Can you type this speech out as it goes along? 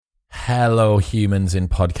Hello, humans in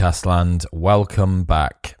podcast land. Welcome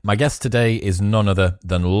back. My guest today is none other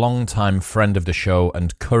than longtime friend of the show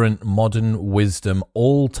and current Modern Wisdom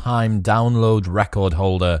all-time download record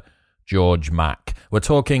holder, George Mack. We're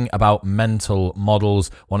talking about mental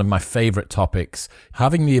models, one of my favorite topics.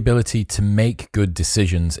 Having the ability to make good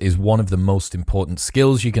decisions is one of the most important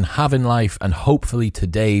skills you can have in life, and hopefully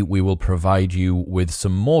today we will provide you with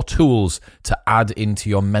some more tools to add into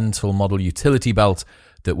your mental model utility belt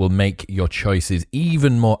that will make your choices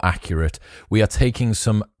even more accurate. We are taking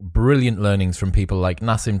some brilliant learnings from people like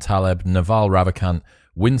Nassim Taleb, Naval Ravikant,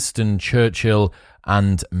 Winston Churchill,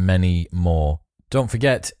 and many more. Don't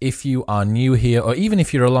forget, if you are new here, or even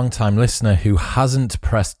if you're a long-time listener who hasn't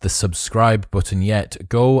pressed the subscribe button yet,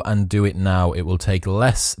 go and do it now. It will take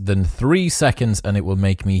less than 3 seconds and it will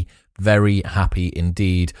make me very happy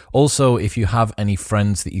indeed. Also, if you have any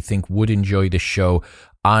friends that you think would enjoy this show,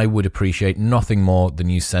 I would appreciate nothing more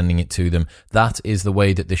than you sending it to them. That is the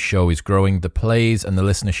way that this show is growing. The plays and the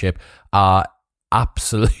listenership are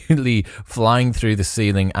absolutely flying through the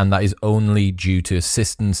ceiling, and that is only due to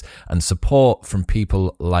assistance and support from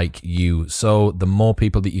people like you. So the more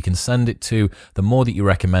people that you can send it to, the more that you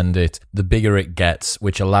recommend it, the bigger it gets,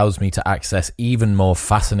 which allows me to access even more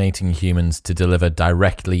fascinating humans to deliver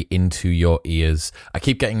directly into your ears. I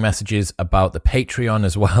keep getting messages about the Patreon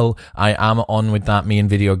as well. I am on with that. Me and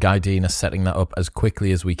Video Guy Dean are setting that up as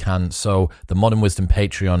quickly as we can. So the Modern Wisdom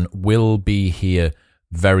Patreon will be here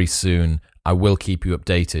very soon. I will keep you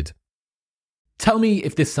updated. Tell me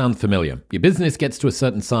if this sounds familiar. Your business gets to a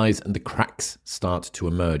certain size and the cracks start to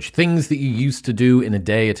emerge. Things that you used to do in a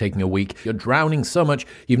day are taking a week. You're drowning so much,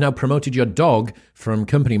 you've now promoted your dog from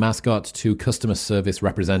company mascot to customer service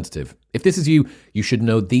representative. If this is you, you should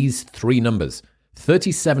know these three numbers: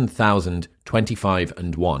 37,000, 25,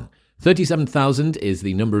 and 1. 37,000 is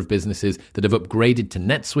the number of businesses that have upgraded to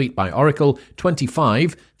NetSuite by Oracle.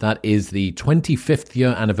 25, that is the 25th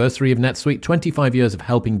year anniversary of NetSuite. 25 years of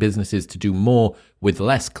helping businesses to do more with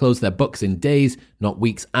less, close their books in days, not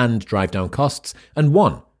weeks, and drive down costs. And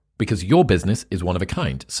 1, because your business is one of a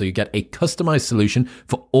kind. So you get a customized solution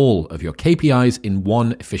for all of your KPIs in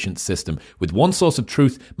one efficient system. With one source of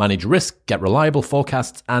truth, manage risk, get reliable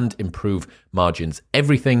forecasts, and improve margins.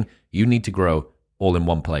 Everything you need to grow all in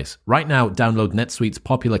one place. Right now, download NetSuite's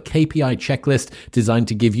popular KPI checklist designed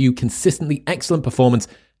to give you consistently excellent performance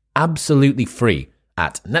absolutely free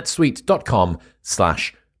at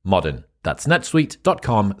netsuite.com/modern. That's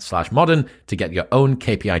netsuite.com/modern to get your own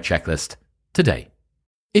KPI checklist today.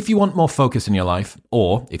 If you want more focus in your life,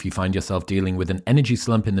 or if you find yourself dealing with an energy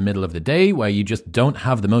slump in the middle of the day where you just don't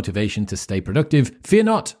have the motivation to stay productive, fear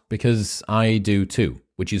not, because I do too.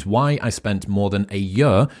 Which is why I spent more than a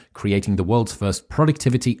year creating the world's first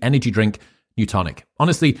productivity energy drink, Newtonic.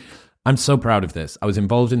 Honestly, I'm so proud of this. I was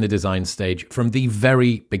involved in the design stage from the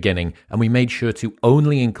very beginning, and we made sure to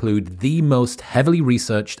only include the most heavily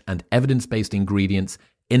researched and evidence-based ingredients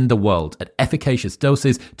in the world at efficacious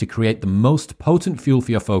doses to create the most potent fuel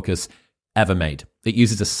for your focus ever made. It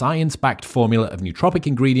uses a science-backed formula of nootropic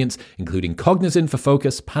ingredients, including cognizin for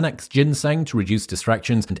focus, Panax ginseng to reduce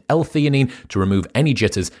distractions, and L-theanine to remove any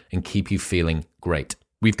jitters and keep you feeling great.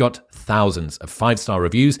 We've got thousands of 5-star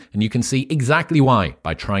reviews, and you can see exactly why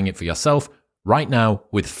by trying it for yourself right now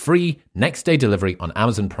with free next-day delivery on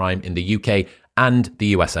Amazon Prime in the UK and the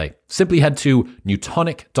USA. Simply head to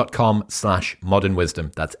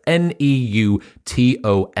newtonic.com/modernwisdom. That's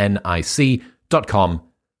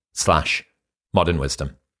NEUTONIC.com/modern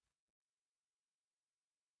wisdom.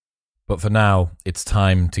 But for now, it's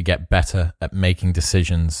time to get better at making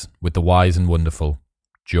decisions with the wise and wonderful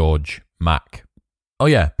George Mack. Oh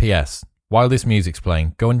yeah, P.S. While this music's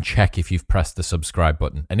playing, go and check if you've pressed the subscribe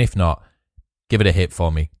button. And if not, give it a hit for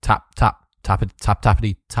me. Tap, tap, tap it, tap,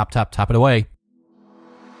 tappity, tap, tap, tap it away.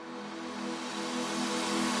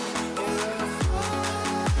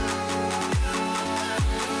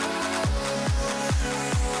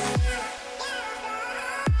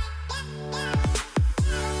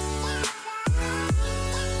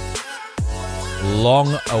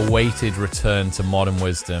 Long-awaited return to Modern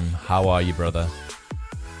Wisdom. How are you, brother?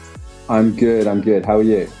 I'm good. How are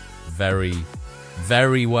you? Very,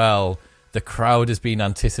 very well. The crowd has been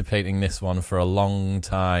anticipating this one for a long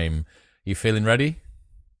time. You feeling ready?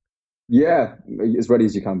 Yeah, as ready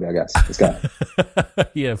as you can be, I guess. Let's go.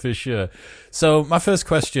 Yeah, for sure. So my first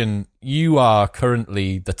question, you are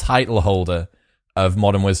currently the title holder of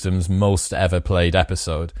Modern Wisdom's most ever played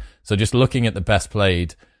episode. So just looking at the best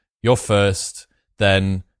played, you're first,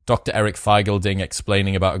 then Dr. Eric Feigelding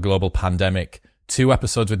explaining about a global pandemic, 2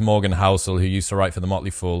 episodes with Morgan Housel, who used to write for The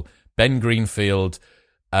Motley Fool, Ben Greenfield,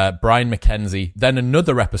 Brian McKenzie, then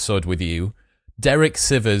another episode with you, Derek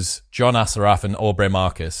Sivers, John Assaraf, and Aubrey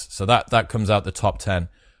Marcus. So that comes out the top 10.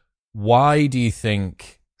 Why do you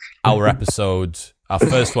think our episode, our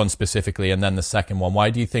first one specifically, and then the second one, why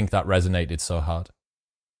do you think that resonated so hard?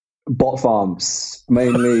 Bot farms,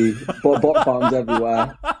 mainly. bot farms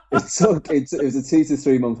everywhere. It was a 2 to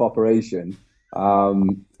 3 month operation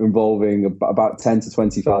involving about 10 to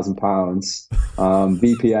 20,000 pounds,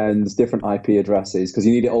 VPNs, different IP addresses, because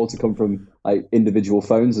you need it all to come from like individual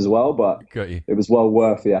phones as well. But it was well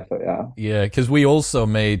worth the effort. Yeah, because we also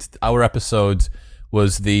made our episode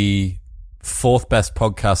was the 4th best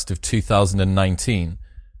podcast of 2019,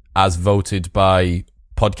 as voted by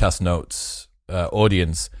Podcast Notes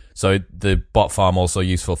audience. So the bot farm also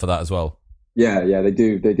useful for that as well. Yeah, they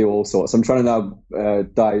do all sorts. I'm trying to now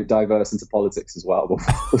diverse into politics as well.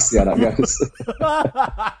 We'll see how that goes.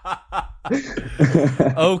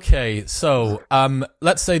 Okay, so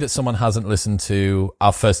let's say that someone hasn't listened to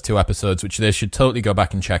our first 2 episodes, which they should totally go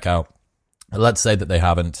back and check out. Let's say that they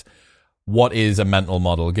haven't. What is a mental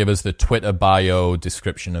model? Give us the Twitter bio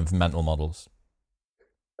description of mental models.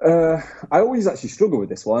 I always actually struggle with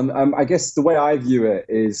this one. I guess the way I view it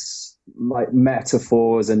is like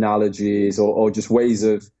metaphors, analogies, or just ways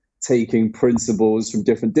of taking principles from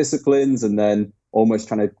different disciplines and then almost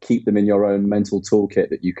trying to keep them in your own mental toolkit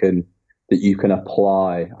that you can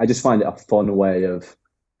apply. I just find it a fun way of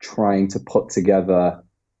trying to put together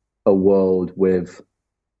a world with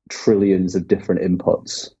trillions of different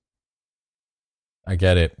inputs. I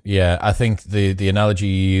get it. Yeah, I think the analogy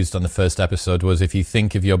you used on the first episode was if you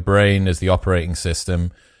think of your brain as the operating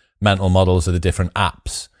system, mental models are the different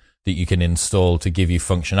apps that you can install to give you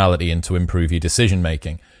functionality and to improve your decision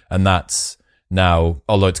making. And that's now,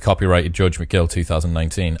 although it's copyrighted George McGill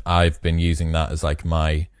 2019, I've been using that as like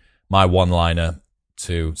my one-liner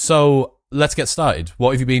too. So let's get started.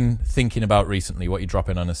 What have you been thinking about recently? What are you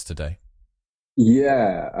dropping on us today?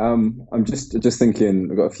 Yeah, I'm just thinking.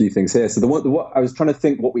 I've got a few things here. So what I was trying to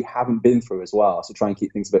think what we haven't been through as well. So try and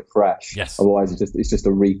keep things a bit fresh. Yes. Otherwise, it's just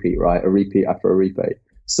a repeat, right? A repeat after a repeat.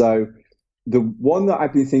 So the one that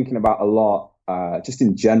I've been thinking about a lot, just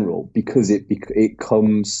in general, because it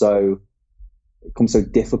comes so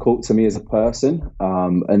difficult to me as a person,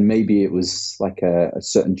 and maybe it was like a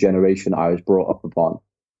certain generation I was brought up upon,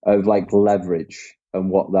 of like leverage and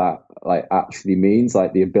what that like actually means,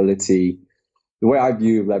 like the ability. The way I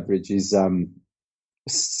view leverage is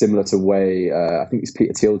similar to the way I think it's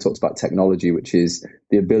Peter Thiel talks about technology, which is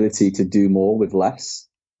the ability to do more with less.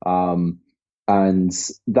 And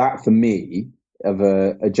that for me, of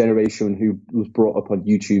a generation who was brought up on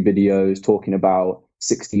YouTube videos talking about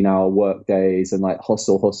 16-hour work days and like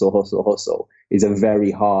hustle, is a very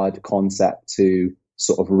hard concept to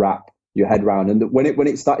sort of wrap your head around. And when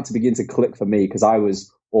it started to begin to click for me, because I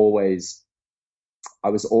was always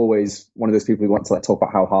one of those people who want to like talk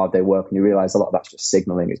about how hard they work, and you realize a lot of that's just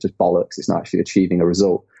signaling. It's just bollocks. It's not actually achieving a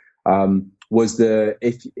result. I don't know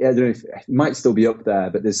if it might still be up there,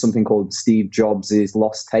 but there's something called Steve Jobs'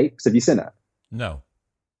 Lost Tapes. Have you seen it? No.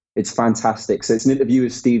 It's fantastic. So it's an interview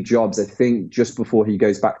with Steve Jobs, I think just before he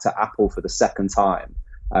goes back to Apple for the second time,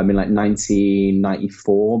 in like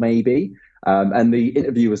 1994 maybe. And the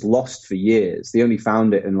interview was lost for years. They only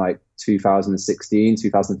found it in like 2016,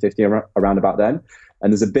 2015, around about then.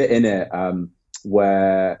 And there's a bit in it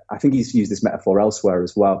where I think he's used this metaphor elsewhere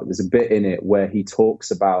as well, but there's a bit in it where he talks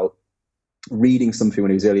about reading something when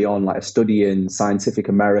he was early on, like a study in Scientific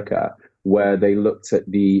America, where they looked at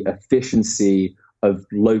the efficiency of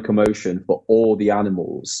locomotion for all the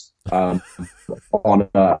animals on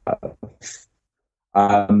Earth.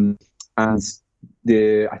 And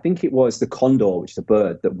I think it was the condor, which is a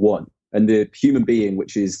bird, that won. And the human being,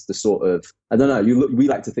 which is the sort of, I don't know, we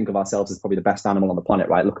like to think of ourselves as probably the best animal on the planet,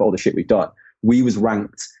 right? Look at all the shit we've done. We was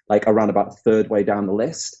ranked like around about the 3rd way down the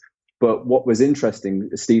list. But what was interesting,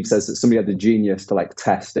 Steve says that somebody had the genius to like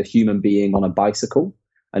test a human being on a bicycle.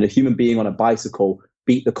 And a human being on a bicycle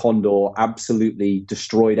beat the condor, absolutely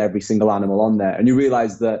destroyed every single animal on there. And you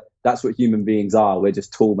realize that that's what human beings are. We're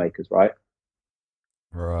just tool makers, right?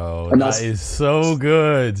 Bro, that is so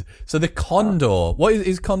good. So the condor, what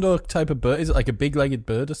is condor type of bird? Is it like a big-legged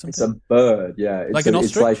bird or something? It's a bird, yeah. It's like an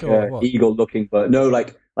ostrich, it's like an eagle-looking bird. No,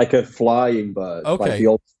 like a flying bird, okay. Like the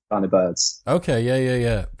old kind of birds. Okay,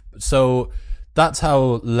 yeah. So that's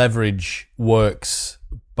how leverage works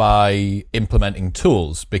by implementing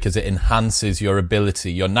tools, because it enhances your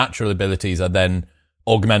ability. Your natural abilities are then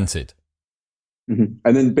augmented. Mm-hmm.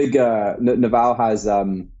 And then Naval has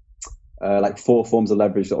like 4 forms of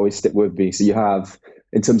leverage that always stick with me. So you have,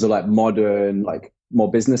 in terms of like modern, like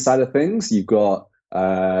more business side of things, you've got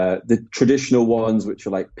The traditional ones, which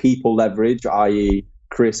are like people leverage, i.e.,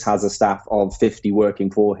 Chris has a staff of 50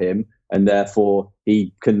 working for him, and therefore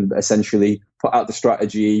he can essentially put out the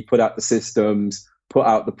strategy, put out the systems, put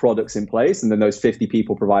out the products in place, and then those 50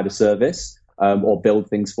 people provide a service or build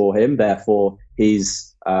things for him. Therefore,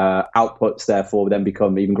 his outputs therefore then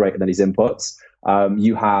become even greater than his inputs.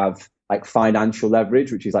 You have like financial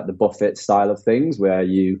leverage, which is like the Buffett style of things, where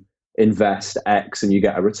you invest X and you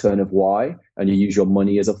get a return of Y, and you use your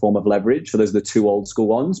money as a form of leverage. So those are the two old school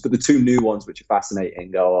ones. But the two new ones, which are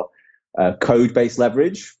fascinating, are code-based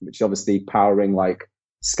leverage, which is obviously powering like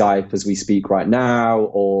Skype as we speak right now,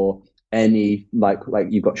 or any like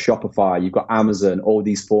you've got Shopify, you've got Amazon, all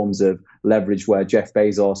these forms of leverage where Jeff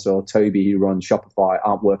Bezos or Toby, who runs Shopify,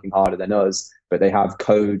 aren't working harder than us, but they have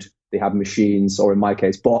code, they have machines, or in my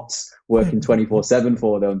case, bots working 24/7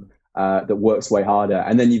 for them that works way harder.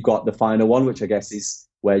 And then you've got the final one, which I guess is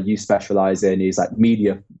where you specialize in, is like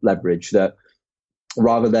media leverage, that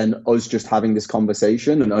rather than us just having this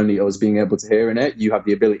conversation and only us being able to hear in it, you have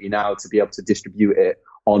the ability now to be able to distribute it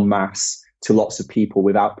en masse to lots of people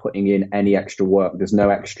without putting in any extra work. There's no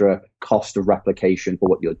extra cost of replication for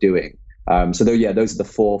what you're doing. So those are the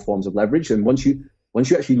four forms of leverage. And once you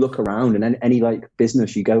actually look around and any like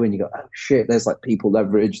business you go in, you go, oh shit, there's like people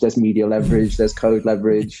leverage, there's media leverage, there's code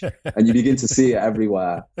leverage, and you begin to see it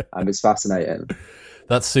everywhere. It's fascinating.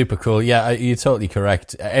 That's super cool. Yeah, you're totally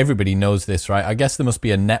correct. Everybody knows this, right? I guess there must be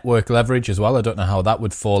a network leverage as well. I don't know how that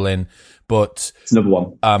would fall in, but it's another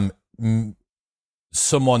one.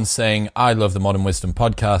 Someone saying, I love the Modern Wisdom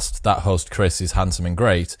podcast, that host Chris is handsome and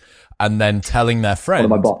great, and then telling their friend,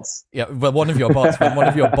 one of my bots. Yeah, well, one of your bots, when one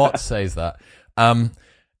of your bots says that,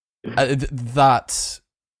 that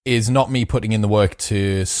is not me putting in the work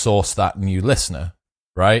to source that new listener,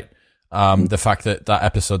 right? The fact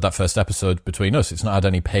that first episode between us, it's not had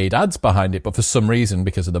any paid ads behind it, but for some reason,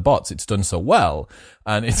 because of the bots, it's done so well,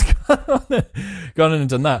 and it's gone on and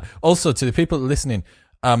done that. Also, to the people listening,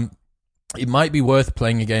 it might be worth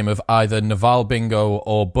playing a game of either Naval Bingo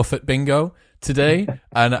or Buffett Bingo today,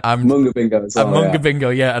 and I'm Munger Bingo as well. Munger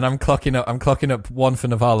Bingo, yeah, and I'm clocking up one for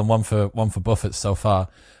Naval and one for Buffett so far.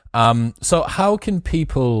 So how can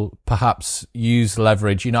people perhaps use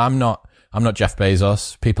leverage? You know, I'm not Jeff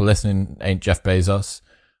Bezos. People listening ain't Jeff Bezos.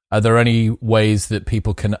 Are there any ways that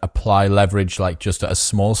people can apply leverage, like just at a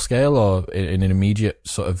small scale or in an immediate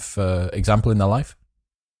sort of example in their life?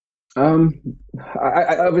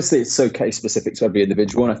 Obviously it's so case specific to every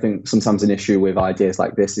individual, and I think sometimes an issue with ideas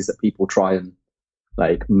like this is that people try and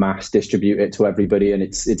like mass distribute it to everybody, and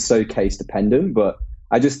it's so case dependent. But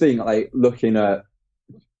I just think like looking at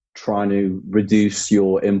trying to reduce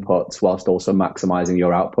your inputs whilst also maximizing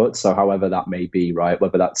your outputs, so however that may be, right,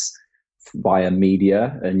 whether that's via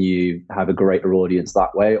media and you have a greater audience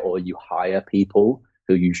that way, or you hire people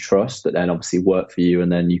who you trust that then obviously work for you, and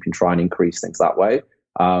then you can try and increase things that way.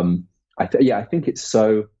 I think it's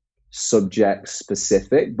so subject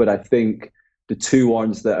specific, but I think the two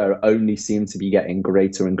ones that are only seem to be getting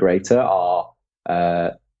greater and greater are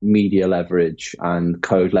media leverage and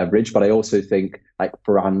code leverage. But I also think like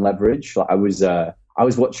brand leverage. Like I was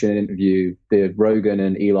watching an interview, the Rogan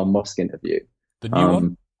and Elon Musk interview. The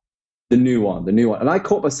new one? The new one. And I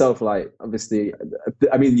caught myself like, obviously,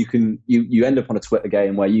 I mean, you end up on a Twitter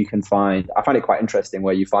game where you can find, I find it quite interesting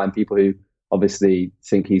where you find people who obviously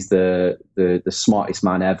think he's the smartest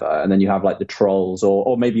man ever, and then you have like the trolls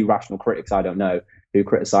or maybe rational critics, I don't know, who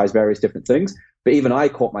criticize various different things. But even I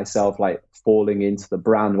caught myself like falling into the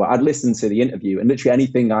brand where I'd listen to the interview and literally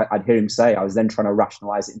anything I'd hear him say, I was then trying to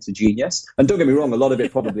rationalize it into genius. And don't get me wrong, a lot of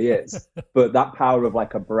it probably is, but that power of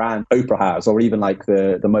like a brand Oprah has, or even like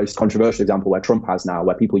the most controversial example where Trump has now,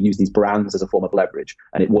 where people use these brands as a form of leverage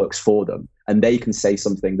and it works for them, and they can say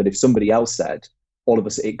something that if somebody else said, all of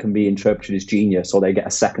a sudden it can be interpreted as genius, or they get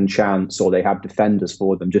a second chance, or they have defenders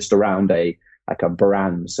for them just around a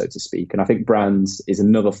brand, so to speak. And I think brands is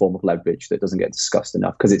another form of leverage that doesn't get discussed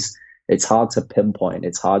enough, because it's hard to pinpoint,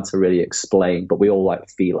 it's hard to really explain, but we all like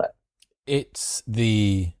feel it. It's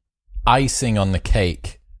the icing on the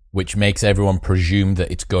cake which makes everyone presume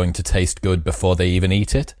that it's going to taste good before they even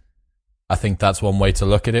eat it. I think that's one way to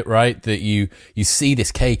look at it, right? That you see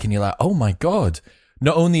this cake and you're like, oh my God,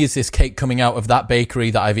 not only is this cake coming out of that bakery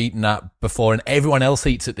that I've eaten at before, and everyone else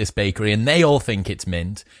eats at this bakery and they all think it's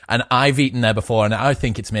mint, and I've eaten there before and I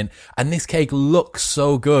think it's mint, and this cake looks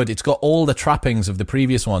so good. It's got all the trappings of the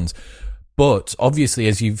previous ones. But obviously,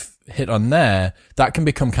 as you've hit on there, that can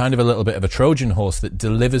become kind of a little bit of a Trojan horse that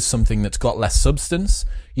delivers something that's got less substance.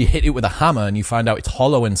 You hit it with a hammer and you find out it's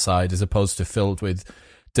hollow inside as opposed to filled with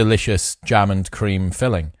delicious jam and cream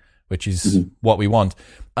filling, which is what we want.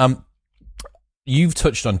 you've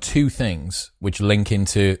touched on two things which link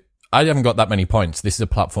into. I haven't got that many points. This is a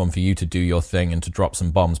platform for you to do your thing and to drop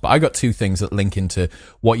some bombs. But I got two things that link into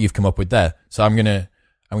what you've come up with there. So I'm gonna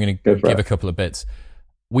give a couple of bits.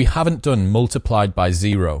 We haven't done multiplied by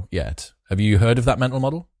zero yet. Have you heard of that mental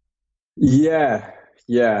model? Yeah.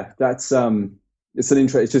 That's it's an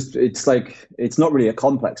intro. It's not really a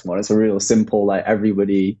complex one. It's a real simple, like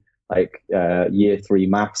everybody year 3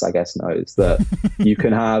 maths, I guess, knows that you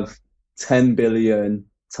can have 10 billion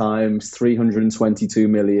times 322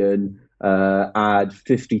 million, add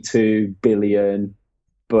 52 billion.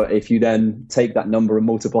 But if you then take that number and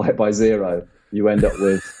multiply it by zero, you end up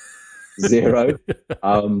with zero.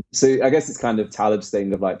 So I guess it's kind of Taleb's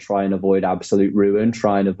thing of like try and avoid absolute ruin,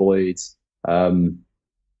 try and avoid,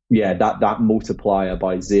 that multiplier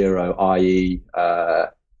by zero, i.e.,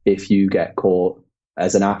 if you get caught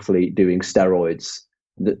as an athlete doing steroids,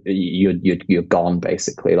 you're gone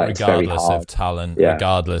basically. Like, regardless of talent,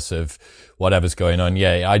 regardless of whatever's going on.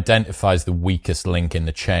 Yeah, it identifies the weakest link in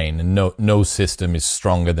the chain, and no system is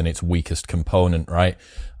stronger than its weakest component, right?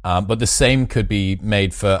 But the same could be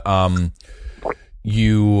made for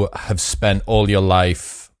you have spent all your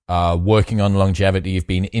life working on longevity. You've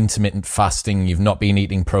been intermittent fasting. You've not been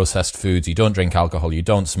eating processed foods. You don't drink alcohol. You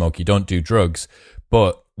don't smoke. You don't do drugs.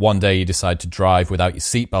 But one day you decide to drive without your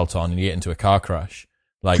seatbelt on and you get into a car crash.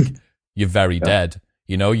 Like, you're very dead.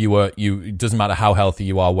 You know, it doesn't matter how healthy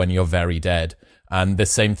you are when you're very dead. And the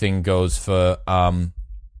same thing goes for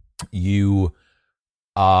you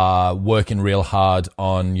are working real hard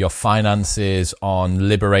on your finances, on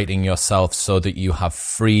liberating yourself so that you have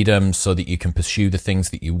freedom, so that you can pursue the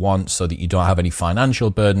things that you want, so that you don't have any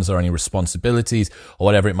financial burdens or any responsibilities or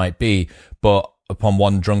whatever it might be. But upon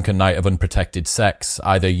one drunken night of unprotected sex,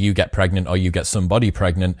 either you get pregnant or you get somebody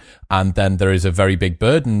pregnant, and then there is a very big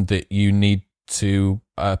burden that you need to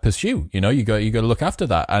pursue. You know, you got to look after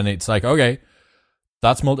that, and it's like, okay,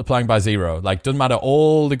 that's multiplying by zero. Like, doesn't matter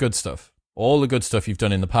all the good stuff you've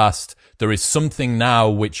done in the past. There is something now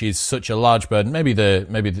which is such a large burden. Maybe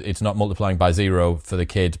it's not multiplying by zero for the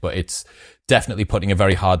kid, but it's definitely putting a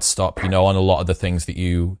very hard stop, you know, on a lot of the things that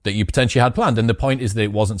you potentially had planned. And the point is that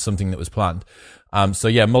it wasn't something that was planned. So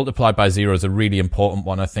yeah, multiplied by zero is a really important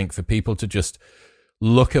one, I think, for people to just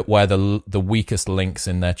look at where the weakest links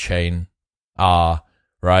in their chain are,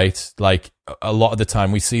 right? Like, a lot of the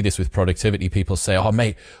time we see this with productivity. People say, oh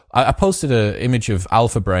mate, I posted an image of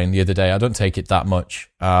Alpha Brain the other day. I don't take it that much,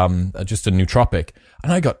 just a nootropic.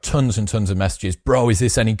 And I got tons and tons of messages. Bro, is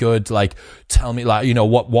this any good? Like, tell me, like, you know,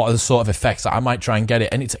 what are the sort of effects that I might try and get it?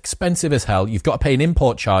 And it's expensive as hell. You've got to pay an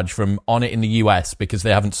import charge from on it in the US because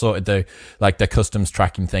they haven't sorted their customs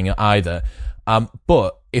tracking thing either.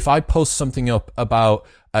 But if I post something up about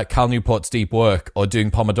Cal Newport's deep work or doing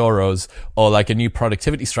Pomodoros or like a new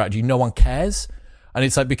productivity strategy, no one cares. And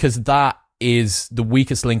it's like, because that is the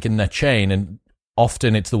weakest link in their chain. And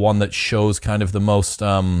often it's the one that shows kind of the most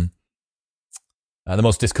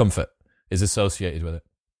discomfort is associated with it.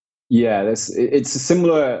 Yeah, it's a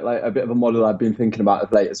similar, like a bit of a model I've been thinking about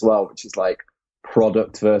of late as well, which is like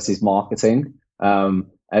product versus marketing.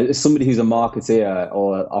 As somebody who's a marketeer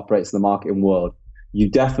or operates in the marketing world, you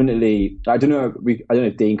definitely, I don't know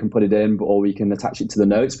if Dean can put it in, or we can attach it to the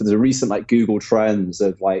notes, but there's a recent like Google Trends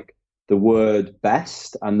of like the word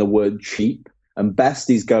best and the word cheap, and best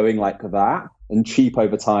is going like that, and cheap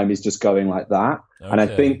over time is just going like that. Okay. And I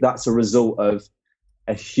think that's a result of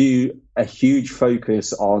a huge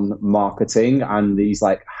focus on marketing and these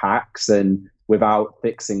like hacks, and without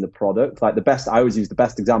fixing the product. Like I always use the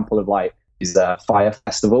best example of like is Fire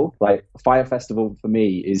Festival. Like Fire Festival for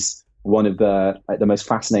me is one of the most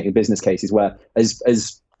fascinating business cases, where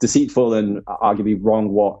as deceitful and arguably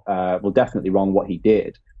definitely wrong what he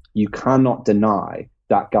did, you cannot deny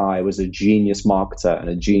that guy was a genius marketer and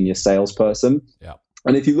a genius salesperson. Yeah.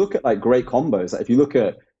 And if you look at like great combos, like if you look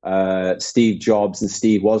at Steve Jobs and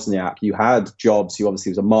Steve Wozniak, you had Jobs, who obviously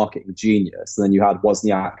was a marketing genius, and then you had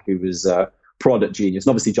Wozniak, who was a product genius. And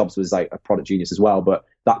obviously Jobs was like a product genius as well, but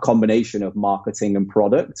that combination of marketing and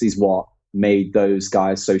product is what made those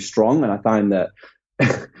guys so strong. And I find that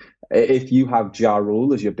if you have Ja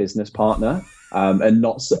Rule as your business partner, and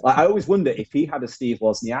not so, I always wonder if he had a Steve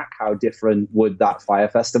Wozniak, how different would that Fire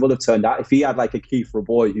Festival have turned out? If he had like a Keith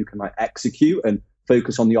Raboy who can like execute and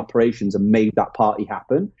focus on the operations and made that party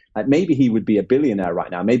happen, like maybe he would be a billionaire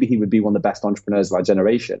right now. Maybe he would be one of the best entrepreneurs of our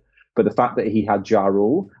generation. But the fact that he had Ja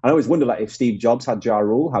Rule, I always wonder, like, if Steve Jobs had Ja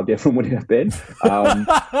Rule, how different would it have been? But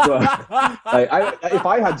like, if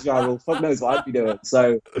I had Ja Rule, fuck knows what I'd be doing.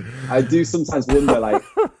 So I do sometimes wonder, like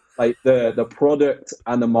the product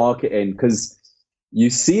and the marketing, because you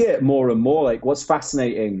see it more and more. Like, what's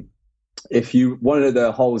fascinating if you, one of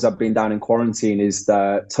the holes I've been down in quarantine is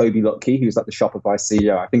Toby Lutke, who's like the Shopify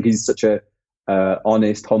CEO. I think he's such a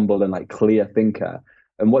honest, humble, and like clear thinker.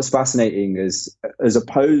 And what's fascinating is, as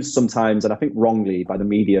opposed sometimes, and I think wrongly by the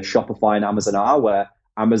media, Shopify and Amazon are, where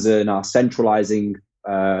Amazon are centralizing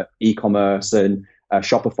e-commerce and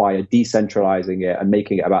Shopify are decentralizing it and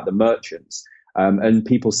making it about the merchants. And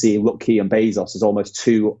people see Lutke and Bezos as almost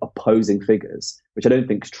two opposing figures, which I don't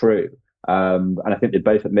think is true. And I think they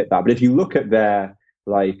both admit that. But if you look at their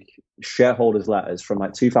like shareholders' letters from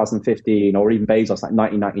like 2015 or even Bezos like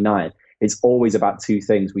 1999, it's always about two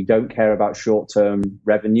things. We don't care about short-term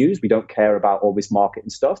revenues. We don't care about all this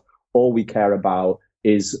marketing stuff. All we care about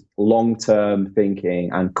is long-term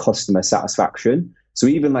thinking and customer satisfaction. So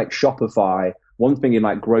even like Shopify, one thing in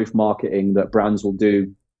like growth marketing that brands will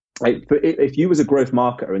do, like if you was a growth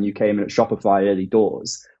marketer and you came in at Shopify early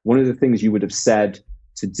doors, one of the things you would have said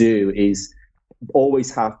to do is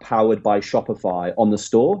always have powered by Shopify on the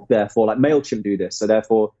store. Therefore, like MailChimp do this. So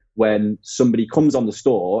therefore, when somebody comes on the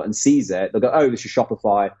store and sees it, they'll go, oh, this is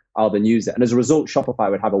Shopify, I'll then use it. And as a result,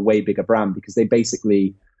 Shopify would have a way bigger brand because they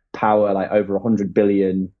basically power like over 100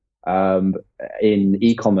 billion in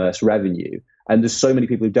e-commerce revenue. And there's so many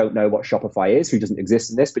people who don't know what Shopify is, who doesn't exist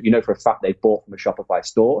in this, but you know for a fact they bought from a Shopify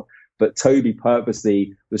store. But Toby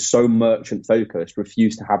purposely was so merchant focused,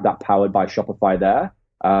 refused to have that powered by Shopify there,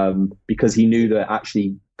 because he knew that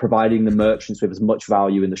actually providing the merchants with as much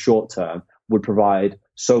value in the short term would provide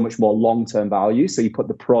so much more long-term value. So he put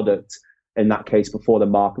the product in that case before the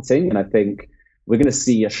marketing. And I think we're going to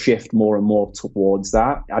see a shift more and more towards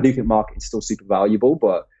that. I do think marketing is still super valuable,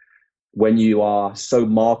 but when you are so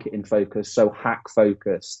marketing focused, so hack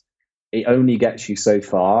focused, it only gets you so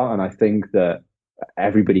far. And I think that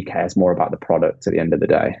everybody cares more about the product at the end of the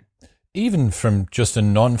day. Even from just a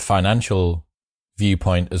non-financial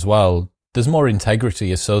viewpoint as well, there's more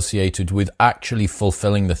integrity associated with actually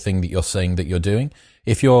fulfilling the thing that you're saying that you're doing.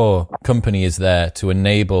 If your company is there to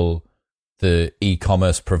enable the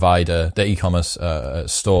e-commerce provider, the e-commerce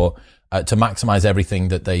store, to maximize everything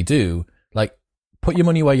that they do, like, put your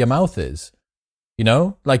money where your mouth is. You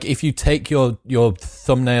know, like if you take your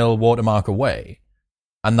thumbnail watermark away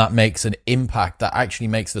and that makes an impact that actually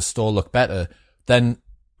makes the store look better, then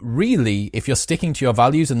really, if you're sticking to your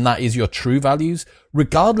values and that is your true values,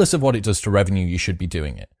 regardless of what it does to revenue, you should be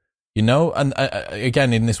doing it. You know, and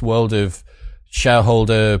again, in this world of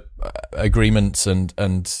shareholder agreements and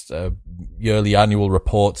yearly annual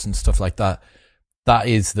reports and stuff like that, that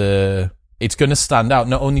is it's going to stand out.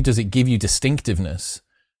 Not only does it give you distinctiveness,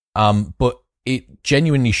 but it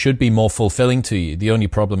genuinely should be more fulfilling to you. The only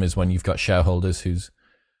problem is when you've got shareholders whose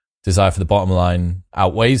desire for the bottom line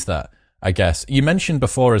outweighs that, I guess. You mentioned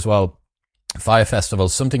before as well, Fire Festival,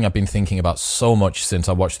 something I've been thinking about so much since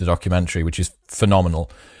I watched the documentary, which is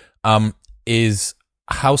phenomenal, is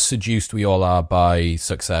how seduced we all are by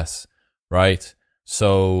success, right?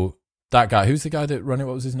 So that guy, who's the guy that ran it?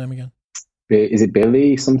 What was his name again? Is it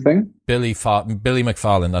Billy something? Billy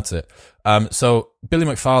McFarland, that's it. So Billy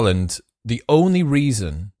McFarland, the only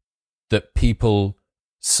reason that people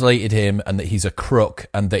slated him and that he's a crook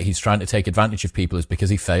and that he's trying to take advantage of people is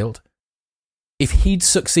because he failed. If he'd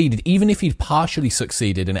succeeded, even if he'd partially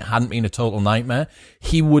succeeded and it hadn't been a total nightmare,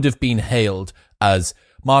 he would have been hailed as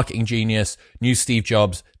marketing genius, new Steve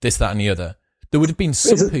Jobs, this, that, and the other. There would have been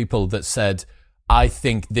some people that said, I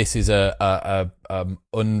think this is a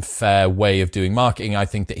unfair way of doing marketing. I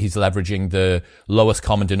think that he's leveraging the lowest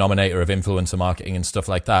common denominator of influencer marketing and stuff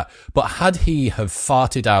like that. But had he have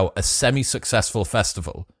farted out a semi-successful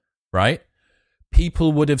festival, right?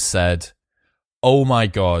 People would have said, oh my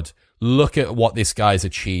God, look at what this guy's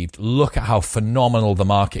achieved. Look at how phenomenal the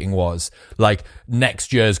marketing was. Like,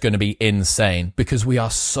 next year's going to be insane, because we are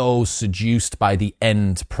so seduced by the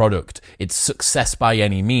end product. It's success by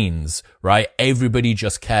any means, right? Everybody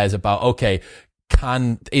just cares about, okay,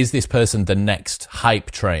 is this person the next hype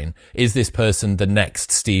train? Is this person the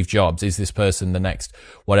next Steve Jobs? Is this person the next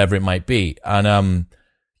whatever it might be? And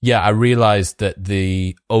I realized that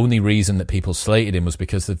the only reason that people slated him was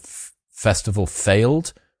because the festival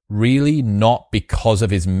failed. Really, not because of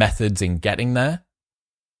his methods in getting there.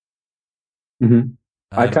 Mm-hmm.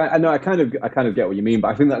 I kind of get what you mean, but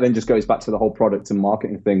I think that then just goes back to the whole product and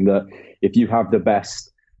marketing thing. That if you have the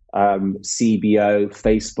best CBO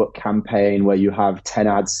Facebook campaign where you have 10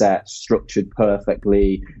 ad sets structured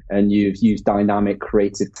perfectly, and you've used dynamic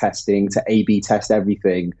creative testing to A/B test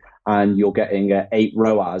everything, and you're getting 8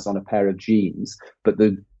 ROAS on a pair of jeans, but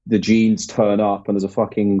the jeans turn up and there's a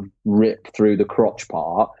fucking rip through the crotch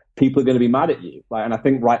part, people are going to be mad at you. Like, and I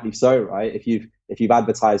think rightly so, right? If you've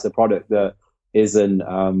advertised the product that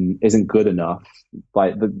isn't good enough.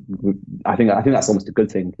 Like I think that's almost a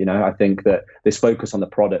good thing. I think that this focus on the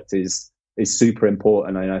product is super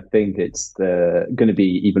important, and I think it's going to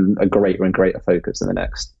be even a greater and greater focus in the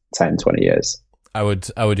next 10, 20 years. I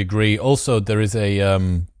would agree. Also, there is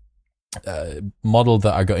a model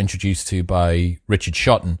that I got introduced to by Richard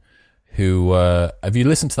Shotton, who have you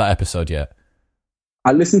listened to that episode yet?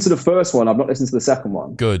 I listened to the first one. I've not listened to the second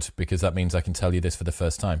one. Good, because that means I can tell you this for the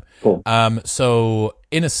first time. Cool. So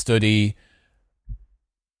in a study,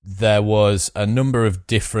 there was a number of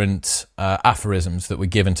different aphorisms that were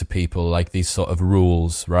given to people, like these sort of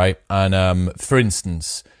rules, right? And for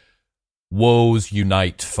instance, woes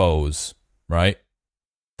unite foes, right?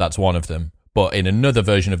 That's one of them. But in another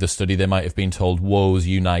version of the study, they might have been told woes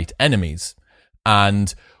unite enemies.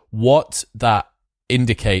 And what that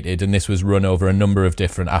indicated, and this was run over a number of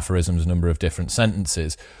different aphorisms, a number of different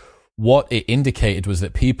sentences, what it indicated was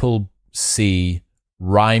that people see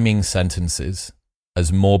rhyming sentences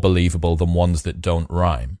as more believable than ones that don't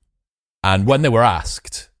rhyme. And when they were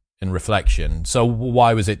asked in reflection, so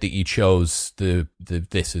why was it that you chose the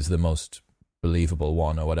this is the most believable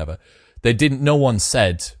one or whatever? No one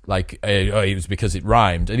said like, oh, it was because it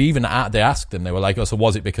rhymed. And even they asked them, they were like, oh, so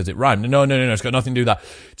was it because it rhymed? No, it's got nothing to do with that.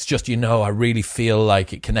 It's just, I really feel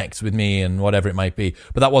like it connects with me and whatever it might be.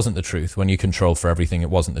 But that wasn't the truth. When you control for everything,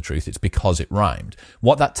 it wasn't the truth. It's because it rhymed.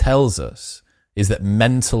 What that tells us is that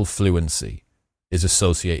mental fluency is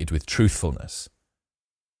associated with truthfulness.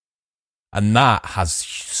 And that has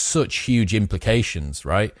such huge implications,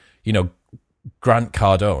 right? Grant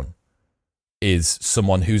Cardone is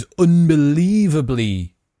someone who's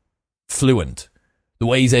unbelievably fluent. The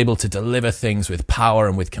way he's able to deliver things with power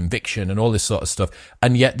and with conviction and all this sort of stuff.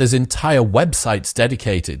 And yet there's entire websites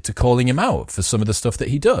dedicated to calling him out for some of the stuff that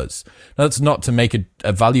he does. Now, that's not to make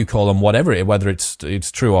a value call on whether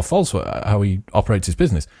it's true or false, how he operates his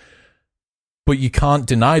business. But you can't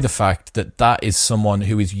deny the fact that that is someone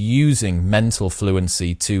who is using mental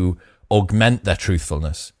fluency to augment their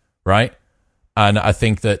truthfulness, right? And I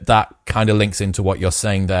think that kind of links into what you're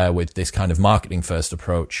saying there with this kind of marketing first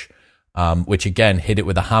approach, which again, hit it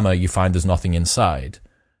with a hammer, you find there's nothing inside.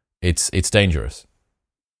 It's dangerous.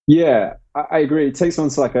 Yeah, I agree. It takes on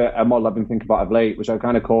to like a model I've been thinking about of late, which I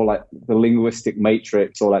kind of call like the linguistic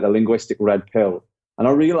matrix or like the linguistic red pill. And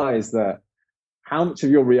I realized that how much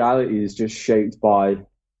of your reality is just shaped by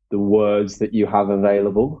the words that you have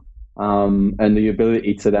available, and the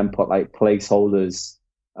ability to then put like placeholders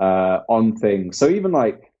on things. So even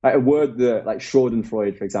like a word that like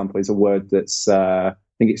Schadenfreude, for example, is a word that's I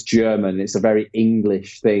think it's German. It's a very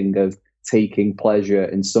English thing of taking pleasure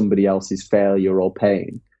in somebody else's failure or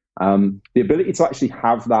pain. The ability to actually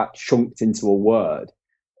have that chunked into a word,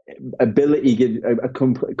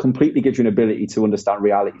 completely gives you an ability to understand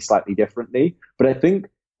reality slightly differently. But I think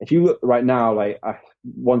if you look right now, like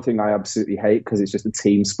one thing I absolutely hate, because it's just a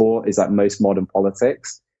team sport, is like most modern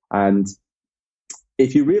politics. And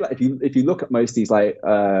if you realize, if you look at most of these like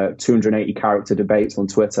 280 character debates on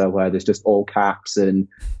Twitter where there's just all caps and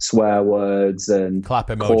swear words and clap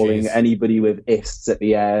emojis, calling anybody with ists at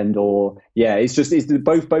the end, or it's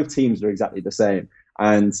both teams are exactly the same.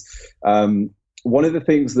 And one of the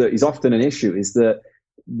things that is often an issue is that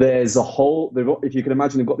there's a whole, if you can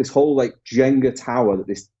imagine, they've got this whole like Jenga tower that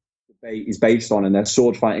this debate is based on, and they're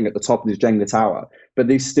sword fighting at the top of this Jenga tower, but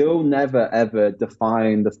they still never ever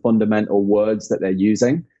define the fundamental words that they're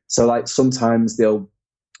using. So like sometimes they'll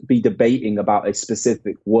be debating about a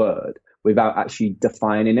specific word without actually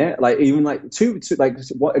defining it. Like even like two like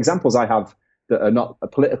what examples I have that are not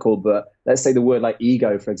political, but let's say the word like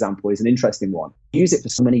ego, for example, is an interesting one. Use it for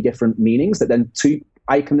so many different meanings that then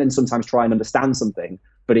I can then sometimes try and understand something,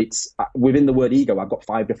 but it's within the word ego, I've got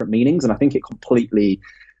 5 different meanings, and I think it completely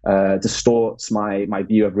distorts my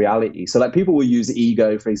view of reality. So like people will use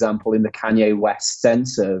ego, for example, in the Kanye West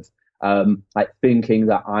sense of like thinking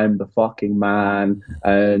that I'm the fucking man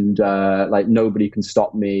and like nobody can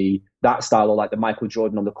stop me, that style, or like the Michael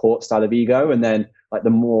Jordan on the court style of ego. And then like the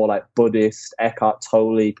more like Buddhist Eckhart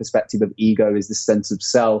Tolle perspective of ego is this sense of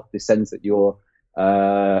self, this sense that you're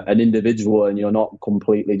an individual and you're not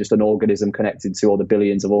completely just an organism connected to all the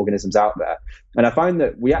billions of organisms out there. And I find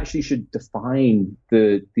that we actually should define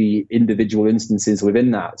the individual instances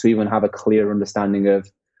within that to even have a clear understanding of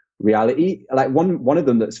reality. Like one of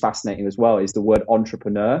them that's fascinating as well is the word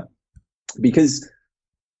entrepreneur, because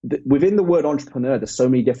within the word entrepreneur, there's so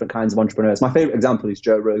many different kinds of entrepreneurs. My favorite example is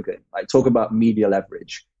Joe Rogan. Like talk about media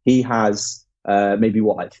leverage. He has maybe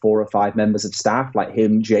 4 or 5 members of staff, like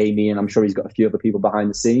him, Jamie, and I'm sure he's got a few other people behind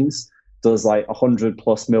the scenes. Does like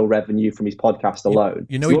 100+ mil revenue from his podcast alone.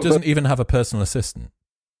 He doesn't even have a personal assistant.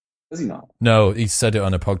 Does he not? No, he said it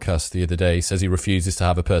on a podcast the other day. He says he refuses to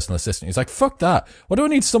have a personal assistant. He's like, fuck that. Why do I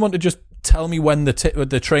need someone to just tell me when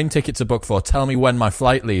the train tickets are booked for? Tell me when my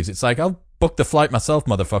flight leaves. It's like, I'll book the flight myself,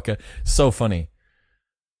 motherfucker. So funny.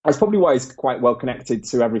 That's probably why he's quite well connected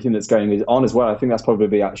to everything that's going on as well. I think that's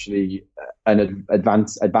probably actually an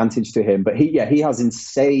advantage to him. But he has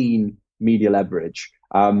insane media leverage.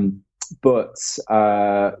 But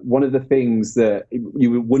one of the things that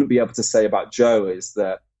you wouldn't be able to say about Joe is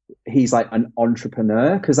that he's like an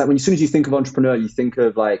entrepreneur. Because like as soon as you think of entrepreneur, you think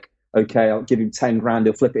of like, okay, I'll give him 10 grand,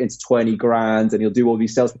 he'll flip it into 20 grand and he'll do all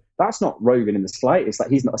these sales. That's not Rogan in the slightest. Like,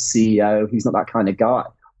 he's not a CEO. He's not that kind of guy.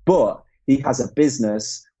 But he has a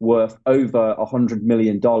business worth over $100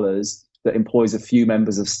 million that employs a few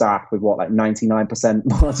members of staff with like 99%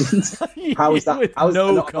 margins. How is that? How is no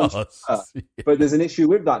that not cost? But there's an issue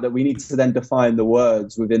with that we need to then define the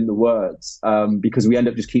words within the words, because we end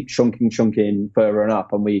up just keep chunking further and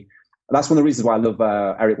up. And that's one of the reasons why I love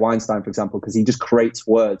Eric Weinstein, for example, because he just creates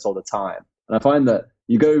words all the time. And I find that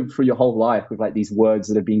you go through your whole life with like these words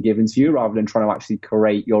that have been given to you rather than trying to actually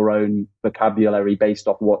create your own vocabulary based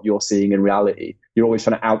off what you're seeing in reality. You're always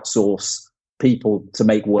trying to outsource people to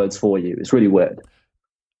make words for you. It's really weird.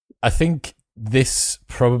 I think this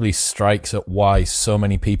probably strikes at why so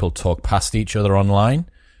many people talk past each other online.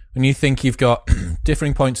 When you think you've got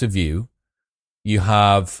differing points of view, you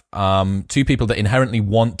have two people that inherently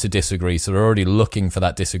want to disagree, so they're already looking for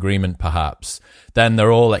that disagreement perhaps. Then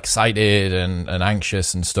they're all excited and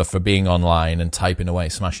anxious and stuff for being online and typing away,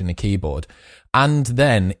 smashing the keyboard. And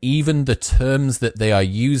then even the terms that they are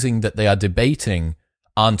using, that they are debating,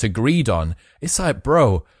 aren't agreed on. It's like,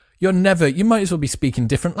 bro, you might as well be speaking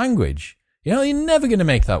different language. You know, you're never going to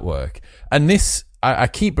make that work. And this, I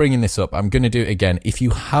keep bringing this up. I'm going to do it again. If you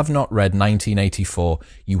have not read 1984,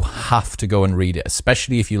 you have to go and read it,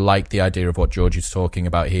 especially if you like the idea of what George is talking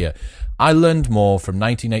about here. I learned more from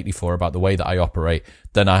 1984 about the way that I operate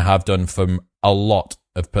than I have done from a lot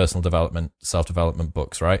of personal development, self-development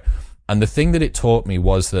books, right? And the thing that it taught me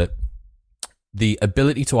was that the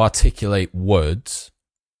ability to articulate words,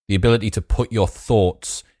 the ability to put your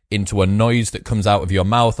thoughts into a noise that comes out of your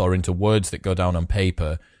mouth or into words that go down on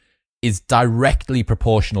paper is directly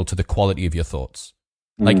proportional to the quality of your thoughts.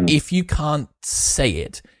 Like, if you can't say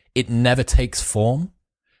it, it never takes form.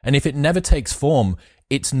 And if it never takes form,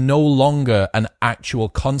 it's no longer an actual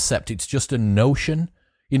concept. It's just a notion.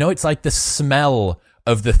 You know, it's like the smell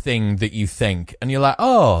of the thing that you think. And you're like,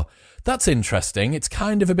 oh, that's interesting. It's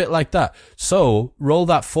kind of a bit like that. So roll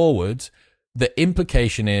that forward. The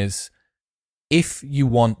implication is, if you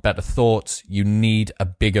want better thoughts, you need a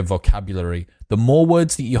bigger vocabulary. The more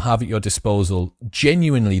words that you have at your disposal,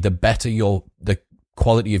 genuinely, the better the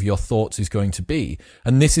quality of your thoughts is going to be.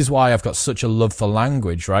 And this is why I've got such a love for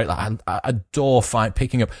language, right? Like, I adore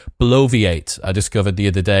picking up bloviate. I discovered the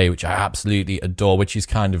other day, which I absolutely adore, which is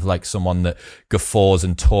kind of like someone that guffaws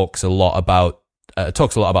and talks a lot about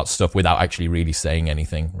stuff without actually really saying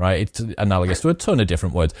anything, right? It's analogous to a ton of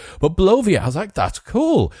different words. But bloviate, I was like, that's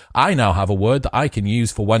cool. I now have a word that I can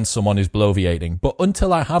use for when someone is bloviating. But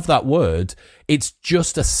until I have that word, it's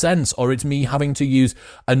just a sense, or it's me having to use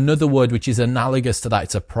another word which is analogous to that.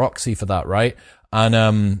 It's a proxy for that, right?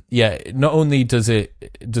 And not only does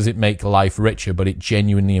it make life richer, but it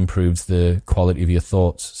genuinely improves the quality of your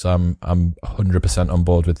thoughts. So I'm 100% on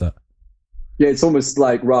board with that. Yeah, it's almost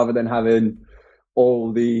like rather than having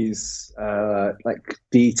all these like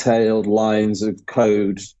detailed lines of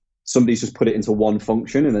code, somebody's just put it into one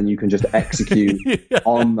function and then you can just execute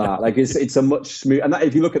on that. Like it's a much smooth, and that,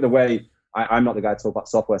 if you look at the way, I'm not the guy to talk about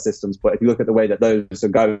software systems, but if you look at the way that those are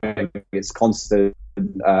going, it's constant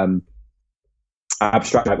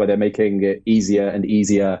abstract, where they're making it easier and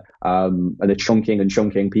easier, and they're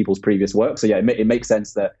chunking people's previous work. So yeah, it makes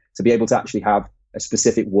sense that to be able to actually have a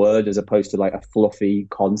specific word as opposed to like a fluffy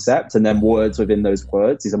concept, and then words within those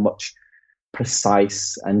words is a much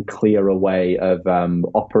precise and clearer way of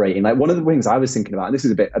operating. Like, one of the things I was thinking about, and this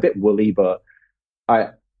is a bit woolly, but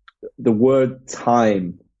the word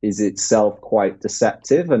time is itself quite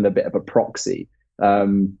deceptive and a bit of a proxy. I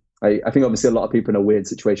think obviously a lot of people are in a weird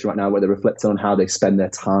situation right now where they're reflecting on how they spend their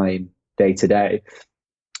time day to day,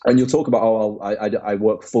 and you'll talk about, I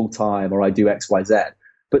work full time, or I do X, Y, Z.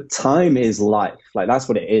 But time is life. Like, that's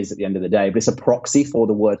what it is at the end of the day. But it's a proxy for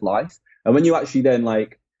the word life. And when you actually then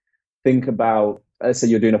like think about, let's say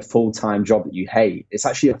you're doing a full-time job that you hate, it's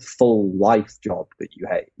actually a full life job that you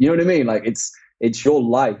hate. You know what I mean? Like, it's your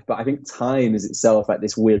life. But I think time is itself like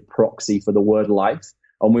this weird proxy for the word life.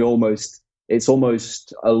 And it's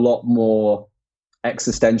almost a lot more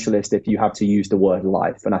existentialist if you have to use the word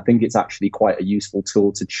life. And I think it's actually quite a useful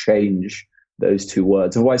tool to change those two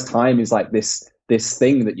words. Otherwise, time is like this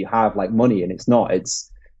thing that you have like money, and it's not.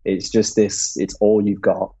 It's just this. It's all you've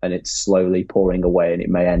got, and it's slowly pouring away, and it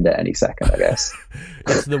may end at any second, I guess.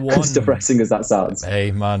 It's the one. As depressing as that sounds. Hey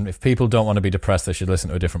man, if people don't want to be depressed, they should listen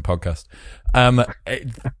to a different podcast.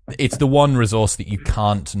 It's the one resource that you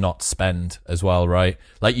can't not spend as well, right?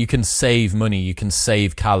 Like you can save money, you can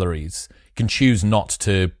save calories, you can choose not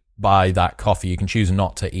to buy that coffee, you can choose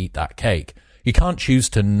not to eat that cake. You can't choose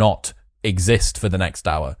to not exist for the next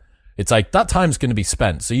hour. It's like that time's going to be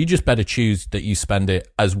spent, so you just better choose that you spend it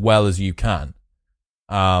as well as you can.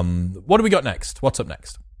 What do we got next? What's up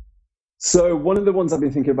next? So one of the ones I've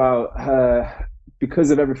been thinking about, because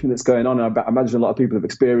of everything that's going on, and I imagine a lot of people have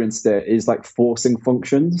experienced it, is like forcing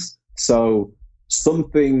functions. So it's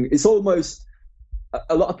almost,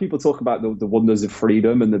 a lot of people talk about the wonders of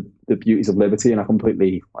freedom and the beauties of liberty, and I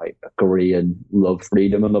completely like agree and love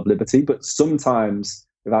freedom and love liberty. But sometimes,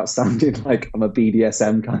 without sounding like I'm a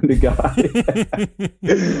BDSM kind of guy,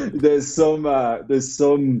 there's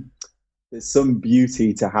some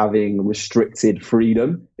beauty to having restricted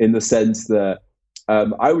freedom, in the sense that I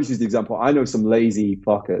always use the example. I know some lazy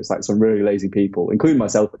fuckers, like some really lazy people, including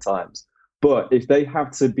myself at times. But if they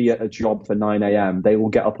have to be at a job for 9 a.m., they will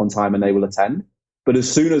get up on time and they will attend. But as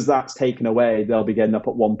soon as that's taken away, they'll be getting up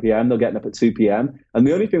at 1 p.m., they'll get up at 2 p.m. And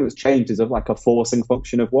the only thing that's changed is of like a forcing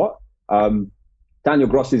function of what? Daniel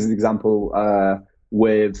Gross is an example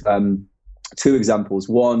with two examples.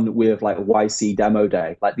 One with like YC demo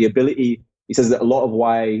day, like the ability. He says that a lot of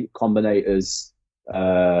Y Combinator's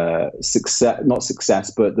not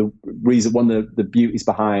success, but the reason, one of the beauties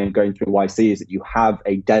behind going through YC is that you have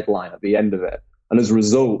a deadline at the end of it, and as a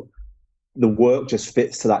result, the work just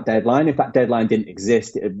fits to that deadline. If that deadline didn't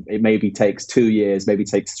exist, it maybe takes 2 years, maybe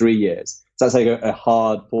takes 3 years. So that's like a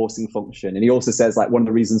hard forcing function. And he also says like one of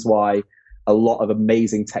the reasons why a lot of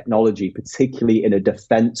amazing technology, particularly in a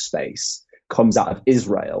defense space, comes out of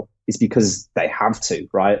Israel is because they have to,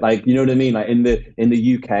 right? Like, you know what I mean? Like in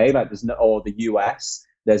the UK, like there's no, or the US,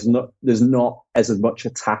 there's not as much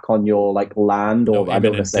attack on your like land, or no I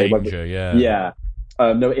don't want to say danger,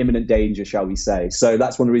 no imminent danger, shall we say. So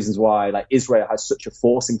that's one of the reasons why like Israel has such a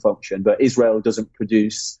forcing function, but Israel doesn't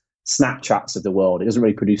produce Snapchats of the world. It doesn't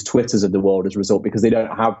really produce Twitters of the world as a result, because they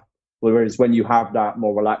don't have. Whereas when you have that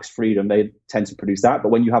more relaxed freedom, they tend to produce that. But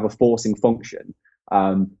when you have a forcing function,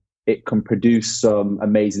 it can produce some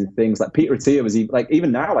amazing things. Like Peter Attia was like,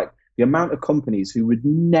 even now, like the amount of companies who would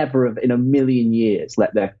never have in a million years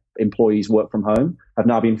let their employees work from home have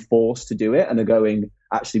now been forced to do it. And they're going,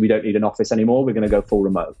 actually, we don't need an office anymore. We're going to go full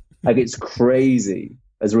remote. Like it's crazy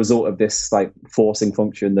as a result of this like forcing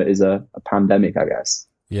function that is a pandemic, I guess.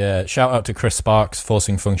 Yeah. Shout out to Chris Sparks,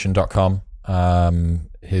 forcingfunction.com.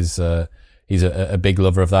 He's a big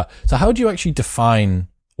lover of that. So how do you actually define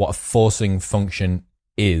what a forcing function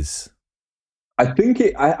is? I think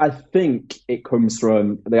it comes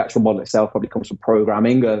from the actual model itself. Probably comes from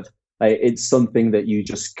programming. Of it's something that you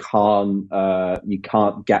just can't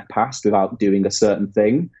get past without doing a certain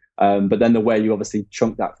thing. But then the way you obviously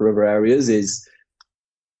chunk that for other areas is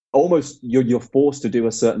almost you're forced to do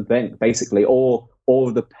a certain thing, basically, or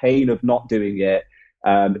the pain of not doing it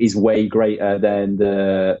is way greater than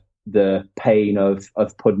the pain of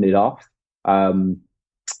putting it off.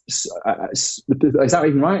 Is that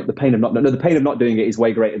even right? The pain of not doing it is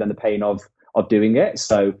way greater than the pain of doing it.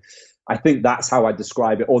 So I think that's how I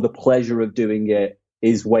describe it. Or the pleasure of doing it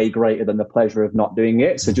is way greater than the pleasure of not doing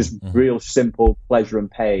it. So just real simple pleasure and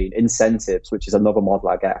pain, incentives, which is another model,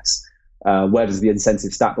 I guess. Where does the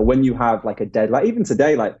incentive start? But when you have like a deadline, even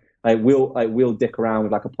today, like we'll dick around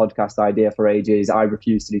with like a podcast idea for ages. I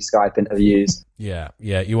refuse to do Skype interviews. Yeah,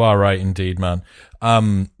 you are right indeed, man.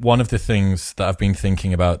 One of the things that I've been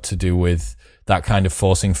thinking about to do with that kind of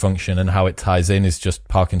forcing function and how it ties in is just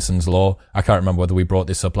Parkinson's law. I can't remember whether we brought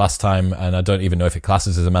this up last time, and I don't even know if it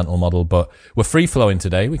classes as a mental model, but we're free flowing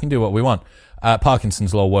today. We can do what we want.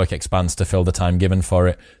 Parkinson's law: work expands to fill the time given for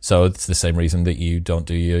it. So it's the same reason that you don't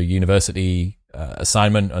do your university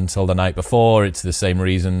assignment until the night before. It's the same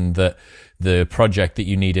reason that the project that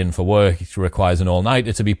you need in for work requires an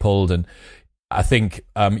all-nighter to be pulled. And I think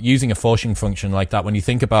using a forcing function like that, when you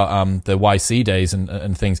think about the YC days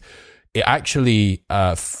and things, it actually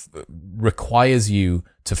requires you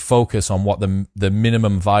to focus on what the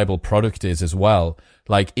minimum viable product is as well.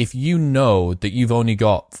 Like if you know that you've only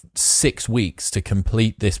got 6 weeks to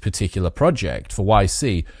complete this particular project for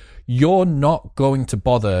YC, you're not going to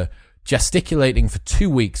bother gesticulating for 2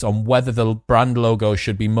 weeks on whether the brand logo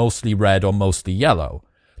should be mostly red or mostly yellow.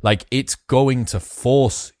 Like it's going to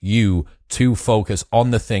force you to focus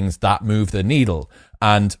on the things that move the needle.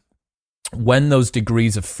 And when those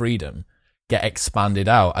degrees of freedom get expanded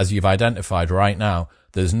out, as you've identified right now.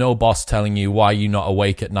 There's no boss telling you why you're not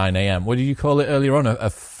awake at 9 a.m. What did you call it earlier on? A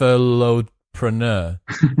furloughpreneur.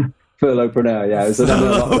 Furloughpreneur, yeah. It's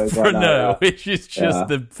Furloughpreneur, which is just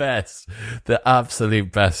the best, the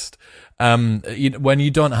absolute best. When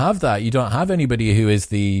you don't have that, you don't have anybody who is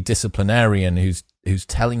the disciplinarian who's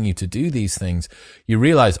telling you to do these things. You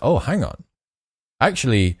realize, oh, hang on.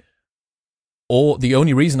 Actually, the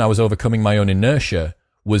only reason I was overcoming my own inertia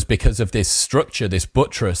was because of this structure, this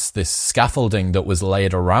buttress, this scaffolding that was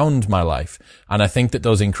laid around my life. And I think that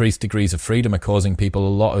those increased degrees of freedom are causing people a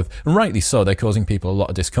lot of, and rightly so, they're causing people a lot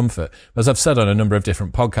of discomfort. As I've said on a number of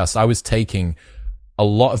different podcasts, I was taking a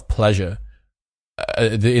lot of pleasure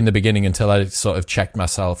in the beginning until I sort of checked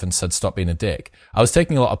myself and said, stop being a dick. I was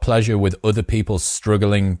taking a lot of pleasure with other people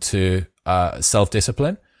struggling to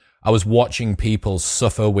self-discipline. I was watching people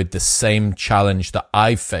suffer with the same challenge that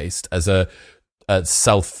I've faced as a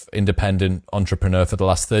self-independent entrepreneur for the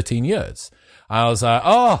last 13 years. I was like,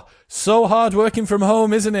 oh, so hard working from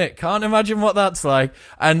home, isn't it? Can't imagine what that's like.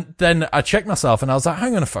 And then I checked myself and I was like,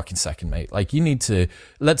 hang on a fucking second, mate. Like,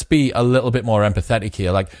 let's be a little bit more empathetic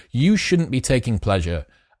here. Like, you shouldn't be taking pleasure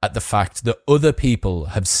at the fact that other people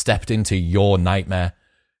have stepped into your nightmare,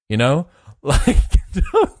 you know? Like,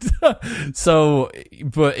 so,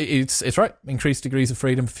 but it's right. Increased degrees of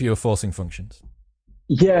freedom, fewer forcing functions.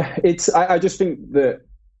 Yeah, I just think that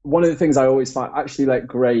one of the things I always find actually like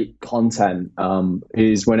great content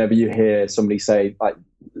is whenever you hear somebody say, like,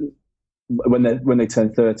 when they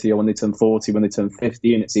turn 30 or when they turn 40, when they turn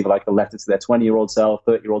 50, and it's either like a letter to their 20-year-old self,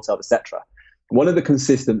 30-year-old self, etc. One of the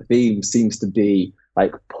consistent themes seems to be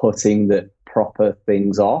like putting the proper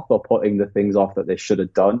things off, or putting the things off that they should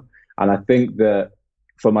have done. And I think that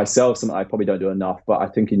for myself, something I probably don't do enough, but I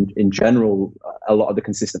think in general, a lot of the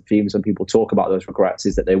consistent themes when people talk about those regrets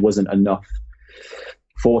is that there wasn't enough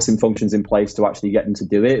forcing functions in place to actually get them to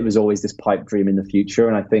do it. It was always this pipe dream in the future.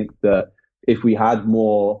 And I think that if we had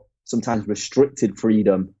more sometimes restricted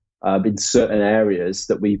freedom in certain areas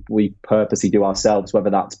that we purposely do ourselves,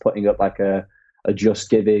 whether that's putting up like a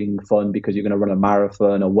Just Giving fund because you're going to run a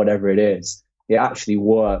marathon or whatever it is, it actually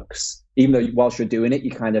works. Even though whilst you're doing it,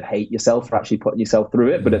 you kind of hate yourself for actually putting yourself through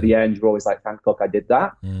it. But at the end, you're always like, thank fuck I did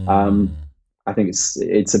that. I think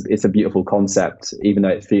it's a beautiful concept, even though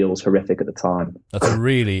it feels horrific at the time. That's a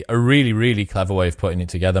really, really clever way of putting it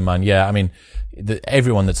together, man. Yeah, I mean,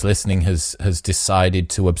 everyone that's listening has decided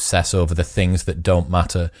to obsess over the things that don't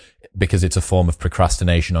matter because it's a form of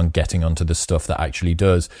procrastination on getting onto the stuff that actually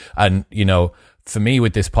does. And, you know, for me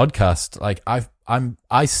with this podcast, like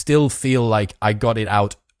I still feel like I got it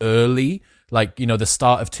out early, like, you know, the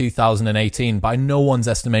start of 2018 by no one's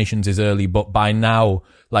estimations is early, but by now,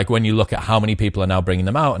 like when you look at how many people are now bringing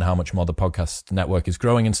them out and how much more the podcast network is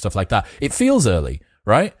growing and stuff like that, it feels early,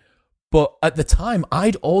 right? But at the time,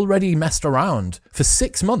 I'd already messed around for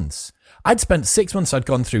 6 months. I'd spent 6 months, I'd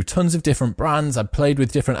gone through tons of different brands, I'd played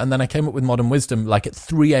with different, and then I came up with Modern Wisdom like at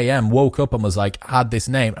 3 a.m, woke up and was like, had this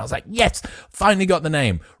name. And I was like, yes, finally got the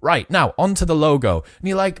name. Right, now, onto the logo. And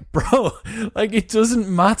you're like, bro, like it doesn't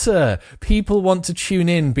matter. People want to tune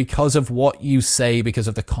in because of what you say, because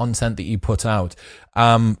of the content that you put out.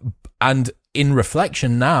 And in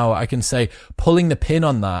reflection now, I can say pulling the pin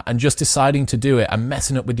on that and just deciding to do it and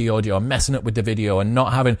messing up with the audio and messing up with the video and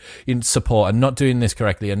not having support and not doing this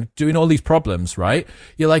correctly and doing all these problems, right?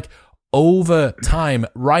 You're like, over time,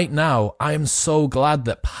 right now, I am so glad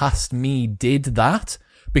that past me did that,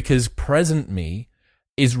 because present me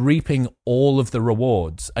is reaping all of the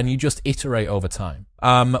rewards, and you just iterate over time.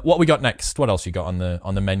 What we got next? What else you got on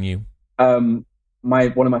the menu?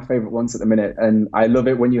 One of my favorite ones at the minute, and I love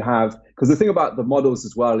it when you have, because the thing about the models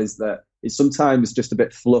as well is that it's sometimes just a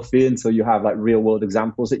bit fluffy until you have like real world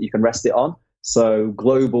examples that you can rest it on. So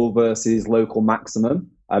global versus local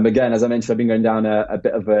maximum. Again, as I mentioned, I've been going down a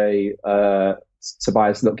bit of a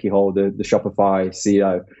Tobias Nucky hole, the Shopify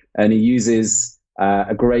CEO, and he uses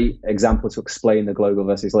a great example to explain the global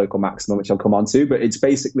versus local maximum, which I'll come on to. But it's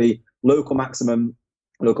basically local maxima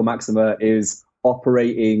is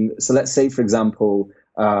operating. So let's say, for example,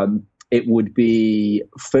 it would be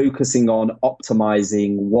focusing on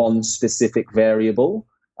optimizing one specific variable.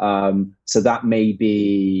 So that may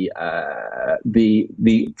be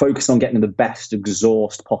the focus on getting the best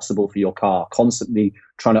exhaust possible for your car, constantly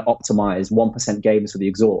trying to optimize 1% gains for the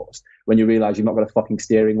exhaust when you realize you've not got a fucking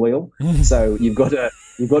steering wheel. So you've got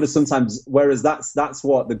to sometimes, whereas that's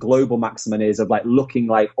what the global maximum is, of like looking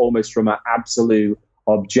like almost from an absolute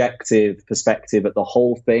objective perspective at the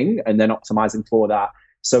whole thing and then optimizing for that.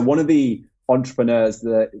 So one of the entrepreneurs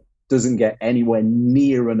that doesn't get anywhere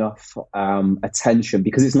near enough attention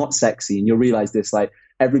because it's not sexy, and you'll realize this, like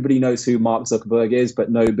everybody knows who Mark Zuckerberg is, but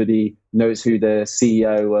nobody knows who the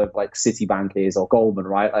CEO of like Citibank is or Goldman,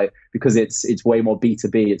 right? Like, because it's way more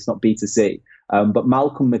B2B, it's not B2C. But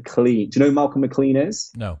Malcolm McLean, do you know who Malcolm McLean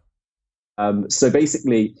is? No. So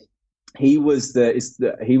basically, he was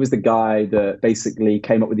the guy that basically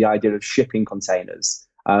came up with the idea of shipping containers.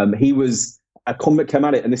 He was a comic came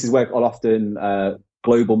at it, and this is where often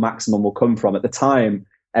global maximum will come from. At the time,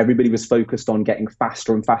 everybody was focused on getting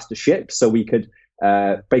faster and faster ships, so we could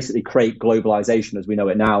basically create globalization as we know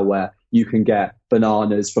it now, where you can get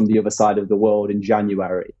bananas from the other side of the world in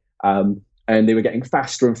January. And they were getting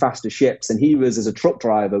faster and faster ships. And he was, as a truck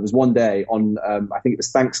driver, was one day on, I think it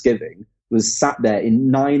was Thanksgiving, was sat there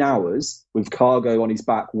in 9 hours with cargo on his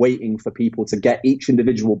back, waiting for people to get each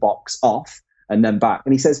individual box off and then back.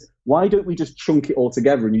 And he says, why don't we just chunk it all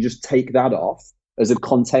together and you just take that off as a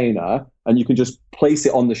container and you can just place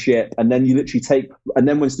it on the ship, and then you literally and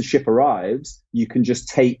then once the ship arrives, you can just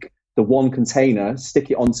take the one container,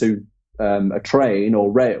 stick it onto a train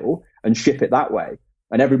or rail and ship it that way.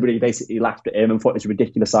 And everybody basically laughed at him and thought it was a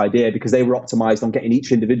ridiculous idea because they were optimized on getting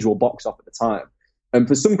each individual box off at the time. And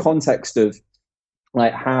for some context of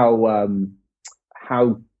like how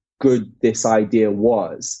good this idea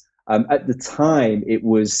was, at the time it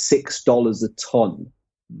was $6 a ton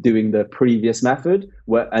doing the previous method,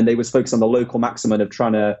 and they was focused on the local maximum of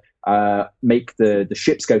trying to make the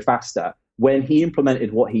ships go faster. When he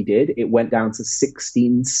implemented what he did, it went down to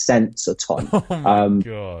 16 cents a ton. Oh my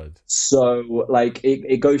God. So like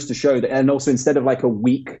it goes to show that, and also instead of like a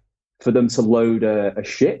week for them to load a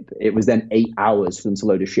ship, it was then 8 hours for them to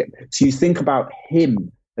load a ship. So you think about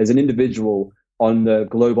him as an individual on the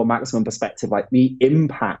global maximum perspective, like the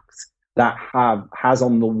impact that has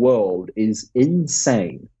on the world is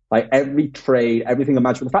insane. Like every trade, everything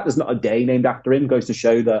imaginable. The fact there's not a day named after him goes to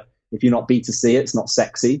show that if you're not B2C, it's not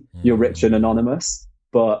sexy. You're rich and anonymous.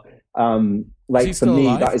 But like for me,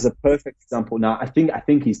 that is a perfect example. Now, I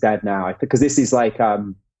think he's dead now, because this is like I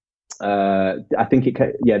think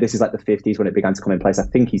this is like the 50s when it began to come in place. I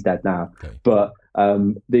think he's dead now. Okay. But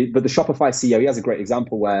the Shopify CEO, he has a great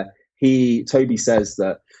example where Toby says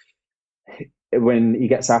that when he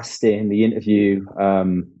gets asked in the interview, I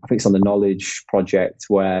think it's on the Knowledge Project,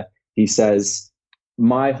 where he says,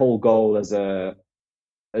 my whole goal as the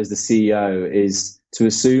CEO is to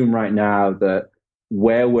assume right now that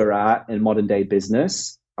where we're at in modern day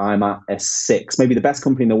business, I'm at a 6. Maybe the best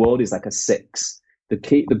company in the world is like a 6.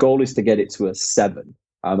 The goal is to get it to a 7.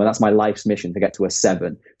 And that's my life's mission, to get to a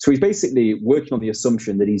 7. So he's basically working on the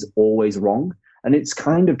assumption that he's always wrong. And it's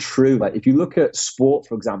kind of true. Like if you look at sport,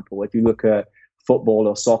 for example, if you look at football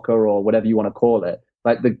or soccer or whatever you want to call it,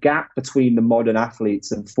 like the gap between the modern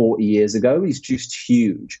athletes and 40 years ago is just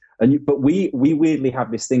huge. But we weirdly have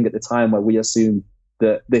this thing at the time where we assume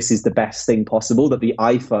that this is the best thing possible, that the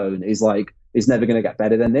iPhone is never going to get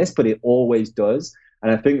better than this, but it always does.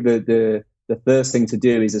 And I think that the first thing to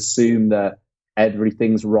do is assume that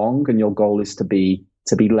everything's wrong and your goal is to be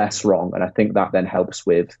less wrong. And I think that then helps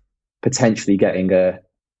with potentially getting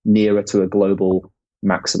nearer to a global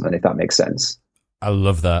maximum, if that makes sense. I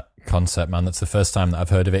love that concept, man. That's the first time that I've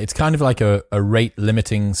heard of it. It's kind of like a rate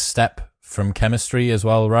limiting step from chemistry as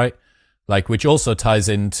well, right? Like, which also ties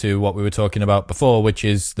into what we were talking about before, which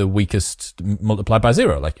is the weakest multiplied by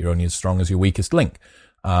 0. Like, you're only as strong as your weakest link.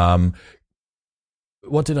 What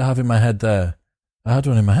did I have in my head there? I had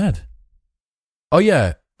one in my head. Oh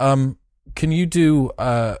yeah. Can you do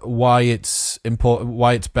why it's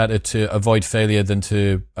better to avoid failure than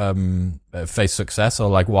to face success,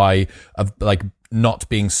 or like why not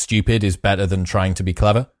being stupid is better than trying to be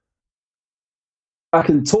clever? I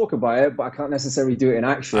can talk about it, but I can't necessarily do it in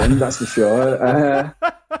action. That's for sure.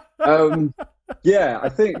 I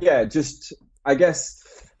think just I guess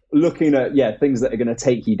looking at things that are going to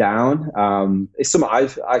take you down is something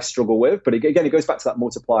I struggle with. But again, it goes back to that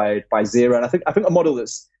multiplied by 0, and I think a model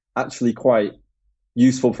that's actually quite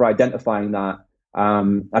useful for identifying that.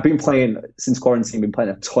 I've been playing since quarantine. Been playing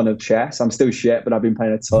a ton of chess. I'm still shit, but I've been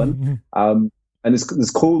playing a ton. And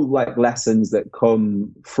there's cool like lessons that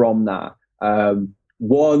come from that.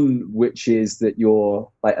 One, which is that your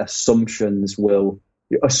like assumptions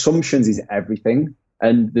is everything.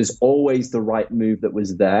 And there's always the right move that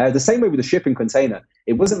was there. The same way with the shipping container.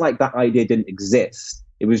 It wasn't like that idea didn't exist.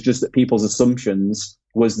 It was just that people's assumptions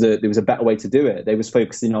was that there was a better way to do it. They was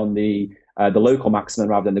focusing on the local maximum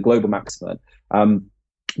rather than the global maximum.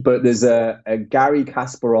 But there's a Gary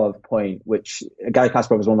Kasparov point, which Gary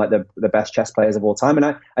Kasparov is one of like the best chess players of all time. And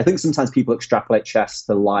I think sometimes people extrapolate chess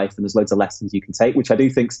to life, and there's loads of lessons you can take, which I do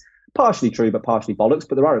think's partially true, but partially bollocks.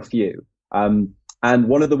 But there are a few. And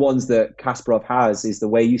one of the ones that Kasparov has is the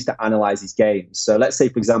way he used to analyze his games. So let's say,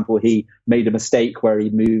 for example, he made a mistake where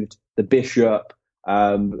he moved the bishop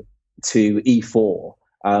to e4.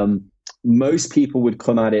 Most people would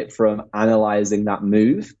come at it from analyzing that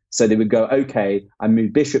move. So they would go, okay, I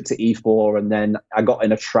moved bishop to e4 and then I got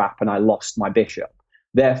in a trap and I lost my bishop.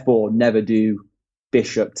 Therefore, never do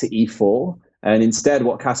bishop to e4. And instead,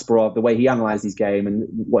 what Kasparov, the way he analyzed his game and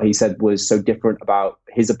what he said was so different about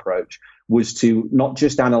his approach was to not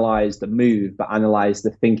just analyze the move, but analyze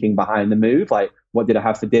the thinking behind the move. Like, what did I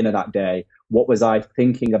have for dinner that day? What was I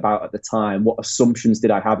thinking about at the time? What assumptions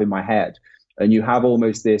did I have in my head? And you have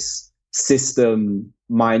almost this system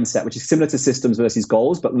mindset, which is similar to systems versus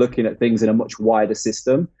goals, but looking at things in a much wider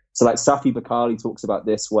system. So like Safi Bakali talks about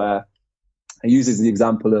this, where he uses the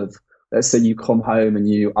example of, let's say you come home and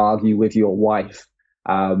you argue with your wife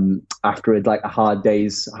after a hard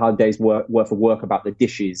day's worth of work about the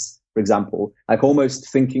dishes, for example, like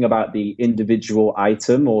almost thinking about the individual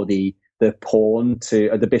item or the pawn to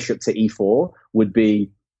the bishop to e4 would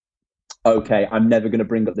be, okay, I'm never going to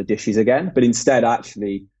bring up the dishes again. But instead,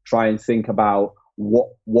 actually try and think about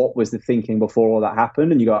what was the thinking before all that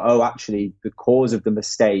happened. And you go, oh, actually, the cause of the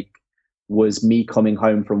mistake was me coming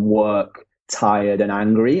home from work tired and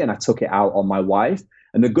angry, and I took it out on my wife.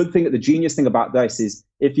 And the genius thing about this is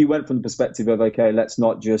if you went from the perspective of, okay, let's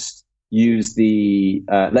not just use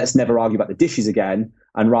let's never argue about the dishes again,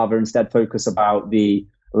 and rather instead focus about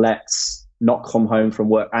let's not come home from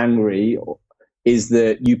work angry, is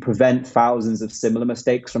that you prevent thousands of similar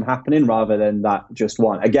mistakes from happening rather than that just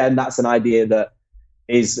one. Again, that's an idea that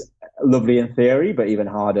is lovely in theory, but even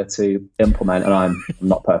harder to implement. And I'm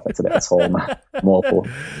not perfect at it at all. I'm awful.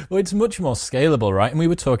 Well, it's much more scalable, right? And we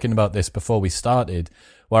were talking about this before we started,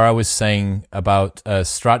 where I was saying about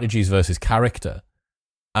strategies versus character,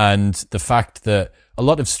 and the fact that a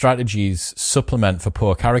lot of strategies supplement for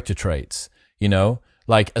poor character traits, you know?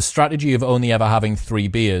 Like a strategy of only ever having 3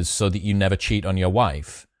 beers so that you never cheat on your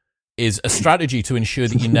wife is a strategy to ensure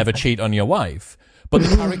that you never cheat on your wife. But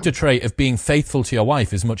the character trait of being faithful to your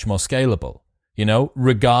wife is much more scalable, you know,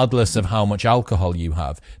 regardless of how much alcohol you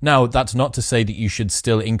have. Now, that's not to say that you should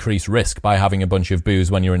still increase risk by having a bunch of booze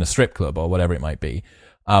when you're in a strip club or whatever it might be.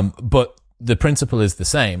 But the principle is the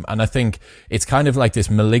same. And I think it's kind of like this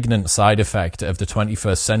malignant side effect of the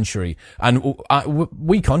 21st century. And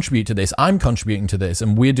we contribute to this. I'm contributing to this,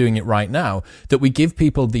 and we're doing it right now, that we give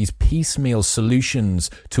people these piecemeal solutions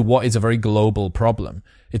to what is a very global problem.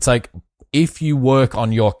 It's like, if you work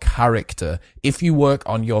on your character, if you work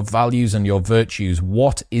on your values and your virtues,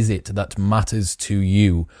 what is it that matters to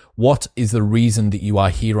you? What is the reason that you are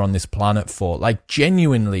here on this planet for? Like,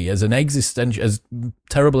 genuinely, as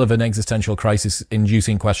terrible of an existential crisis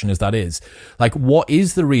inducing question as that is, like, what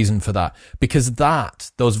is the reason for that? Because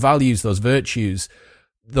those values, those virtues,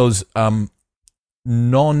 those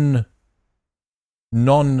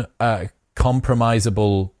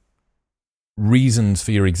non-compromisable reasons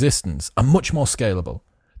for your existence are much more scalable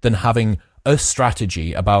than having a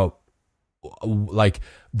strategy about like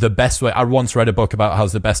the best way. I once read a book about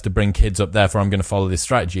how's the best to bring kids up, therefore I'm going to follow this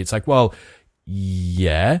strategy. It's like, well,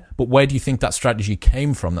 yeah, but where do you think that strategy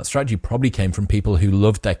came from? That strategy probably came from people who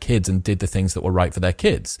loved their kids and did the things that were right for their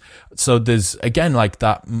kids. So there's, again, like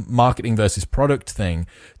that marketing versus product thing.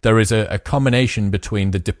 There is a combination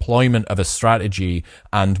between the deployment of a strategy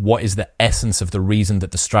and what is the essence of the reason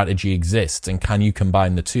that the strategy exists. And can you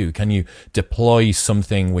combine the two? Can you deploy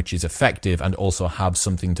something which is effective and also have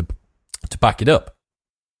something to back it up?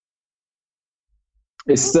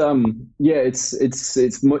 It's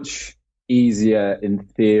much easier in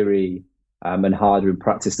theory and harder in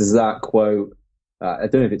practice. There's that quote, I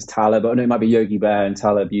don't know if it's Taleb, but I know it might be Yogi Bear, and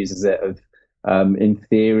Taleb uses it of, in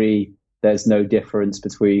theory, there's no difference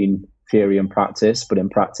between theory and practice, but in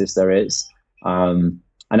practice there is. And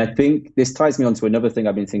I think this ties me on to another thing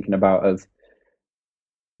I've been thinking about of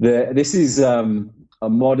this is a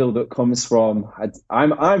model that comes from,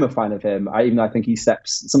 I'm a fan of him. I think he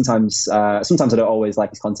steps sometimes I don't always like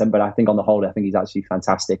his content, but I think on the whole, I think he's actually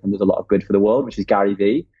fantastic and does a lot of good for the world, which is Gary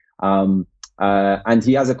Vee. And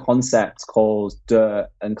he has a concept called Dirt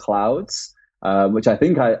and Clouds, which I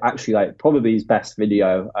think I actually like, probably his best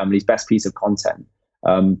video, his best piece of content,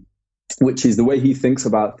 which is the way he thinks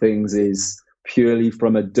about things is purely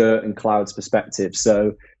from a dirt and clouds perspective.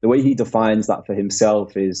 So the way he defines that for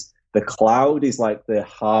himself is, the cloud is like the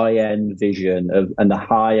high-end vision and the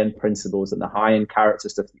high-end principles and the high-end character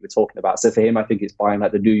stuff that you were talking about. So for him, I think it's buying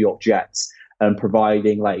like the New York Jets and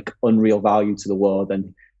providing like unreal value to the world.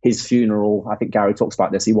 And his funeral, I think Gary talks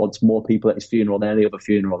about this, he wants more people at his funeral than any other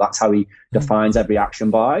funeral. That's how he defines every action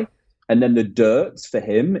by. And then the dirt for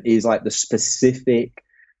him is like the specific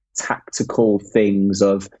tactical things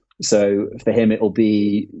of, so for him, it'll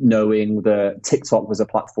be knowing that TikTok was a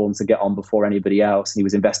platform to get on before anybody else. And he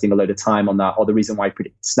was investing a load of time on that. Or the reason why he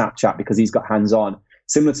predicted Snapchat, because he's got hands on.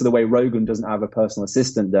 Similar to the way Rogan doesn't have a personal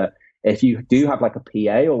assistant, that if you do have like a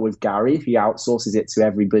PA, or with Gary, if he outsources it to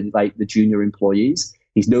everybody, like the junior employees,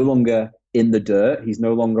 he's no longer in the dirt. He's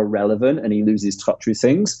no longer relevant, and he loses touch with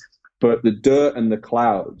things. But the dirt and the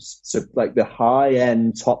clouds, so like the high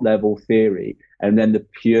end, top level theory, and then the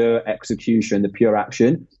pure execution, the pure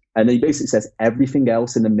action. And then he basically says everything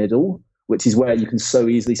else in the middle, which is where you can so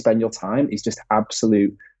easily spend your time, is just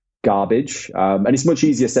absolute garbage. And it's much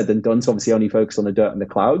easier said than done to obviously only focus on the dirt and the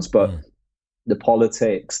clouds, but the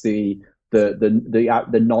politics, the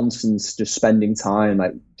nonsense, just spending time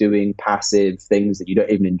like doing passive things that you don't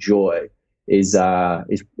even enjoy is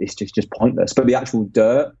just pointless. But the actual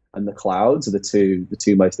dirt and the clouds are the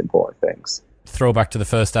two most important things. Throwback to the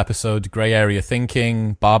first episode, gray area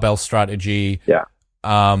thinking, barbell strategy. Yeah.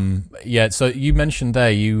 So you mentioned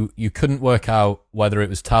there you couldn't work out whether it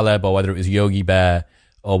was Taleb or whether it was Yogi Bear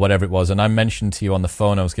or whatever it was, and I mentioned to you on the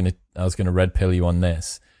phone I was gonna red pill you on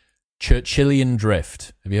this. Churchillian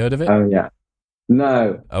drift. Have you heard of it? Oh yeah.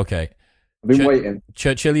 No. Okay. I've been waiting.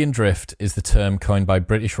 Churchillian drift is the term coined by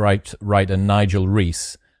British writer Nigel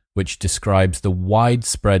Rees, which describes the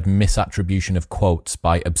widespread misattribution of quotes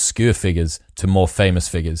by obscure figures to more famous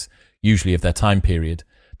figures, usually of their time period.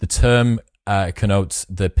 The term connotes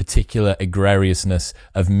the particular egregiousness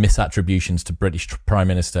of misattributions to British Prime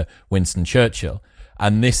Minister Winston Churchill.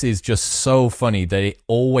 And this is just so funny that it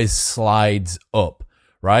always slides up,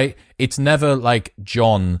 right? It's never like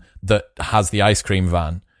John that has the ice cream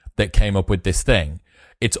van that came up with this thing.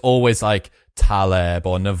 It's always like Taleb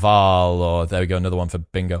or Naval, or there we go, another one for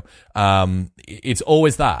bingo. It's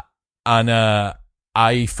always that. And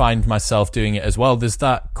I find myself doing it as well. There's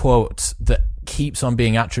that quote that keeps on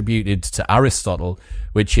being attributed to Aristotle,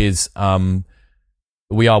 which is,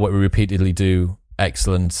 we are what we repeatedly do.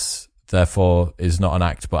 Excellence, therefore, is not an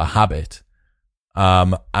act, but a habit.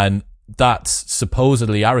 And that's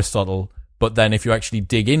supposedly Aristotle. But then if you actually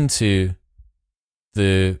dig into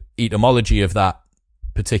the etymology of that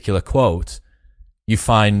particular quote, you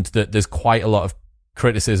find that there's quite a lot of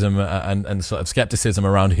criticism and sort of skepticism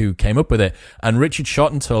around who came up with it. And Richard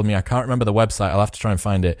Shotton told me, I can't remember the website, I'll have to try and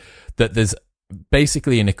find it, that there's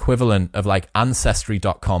basically an equivalent of like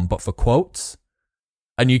ancestry.com, but for quotes.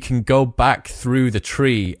 And you can go back through the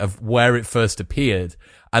tree of where it first appeared,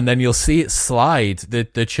 and then you'll see it slide. The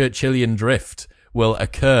Churchillian drift will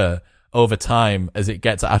occur over time as it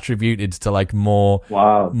gets attributed to like more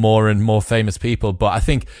and more famous people. But I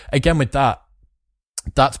think, again, with that,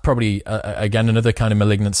 that's probably, again, another kind of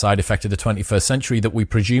malignant side effect of the 21st century, that we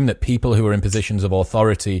presume that people who are in positions of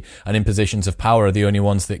authority and in positions of power are the only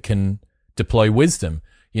ones that can deploy wisdom,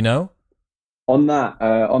 you know? On that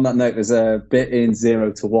note, there's a bit in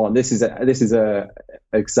 0 to 1. This is a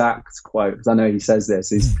exact quote, because I know he says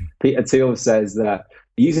this. Is Peter Thiel says that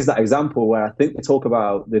he uses that example where I think they talk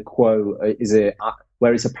about the quote,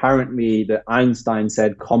 where it's apparently that Einstein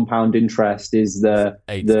said compound interest is the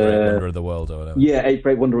eighth great wonder of the world or whatever. Yeah, eighth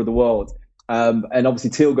great wonder of the world. And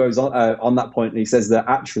obviously Thiel goes on that point, and he says that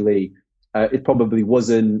actually it probably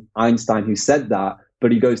wasn't Einstein who said that,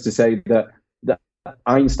 but he goes to say that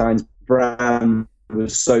Einstein's brand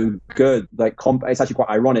was so good, like it's actually quite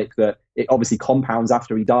ironic that it obviously compounds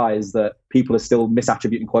after he dies, that people are still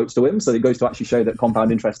misattributing quotes to him. So it goes to actually show that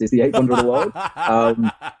compound interest is the eighth wonder of the world.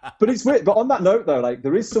 But it's weird. But on that note, though, like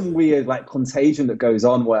there is some weird like contagion that goes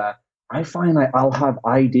on where I find like I'll have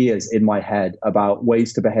ideas in my head about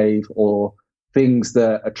ways to behave or things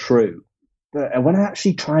that are true, and when I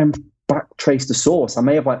actually try and back trace the source, I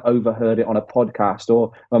may have like overheard it on a podcast,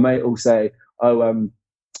 or I may all say,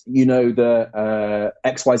 the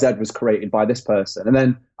XYZ was created by this person. And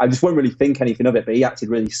then I just won't really think anything of it, but he acted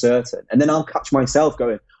really certain. And then I'll catch myself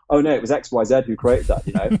going, oh no, it was XYZ who created that,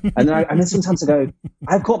 you know? and then sometimes I go,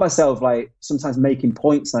 I've caught myself like sometimes making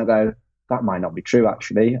points and I go, that might not be true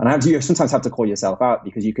actually. And you sometimes have to call yourself out,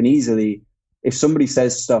 because you can easily, if somebody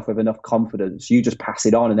says stuff with enough confidence, you just pass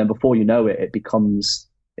it on. And then before you know it, it becomes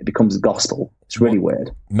gospel. It's really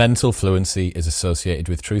weird. Mental fluency is associated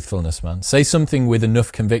with truthfulness, man. Say something with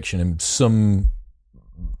enough conviction and some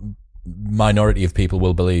minority of people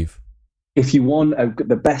will believe. If you want,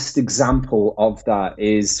 the best example of that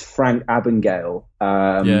is Frank Abagnale,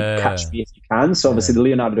 Catch Me If You Can. So obviously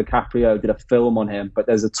Leonardo DiCaprio did a film on him, but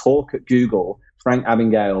there's a talk at Google, Frank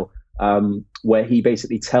Abagnale, where he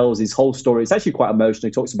basically tells his whole story. It's actually quite emotional.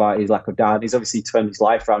 He talks about his lack of dad. He's obviously turned his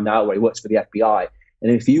life around now where he works for the FBI.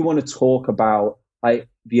 And if you want to talk about, like,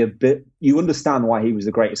 the bit, you understand why he was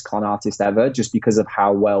the greatest con artist ever, just because of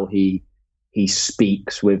how well he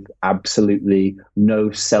speaks with absolutely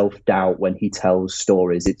no self-doubt when he tells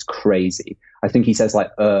stories. It's crazy. I think he says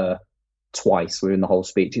like twice within the whole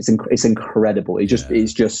speech. It's incredible.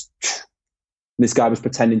 It's just this guy was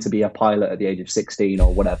pretending to be a pilot at the age of 16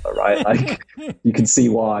 or whatever, right? Like, you can see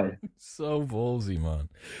why. So ballsy, man.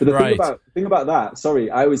 But the thing about that, sorry,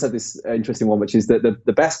 I always had this interesting one, which is that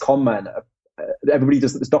the best con men, everybody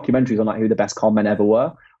does this documentaries on like who the best con men ever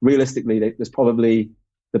were. Realistically, there's probably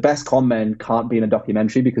the best con men can't be in a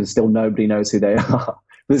documentary because still nobody knows who they are.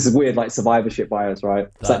 This is weird, like survivorship bias, right?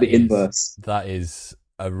 It's like the inverse. That is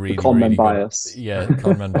a really con men really bias. Yeah,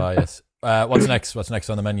 con men bias. What's next? What's next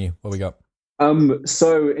on the menu? What we got?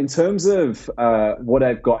 So in terms of what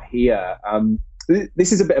I've got here,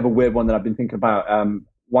 this is a bit of a weird one that I've been thinking about.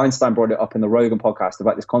 Weinstein brought it up in the Rogan podcast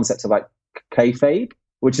about this concept of like kayfabe,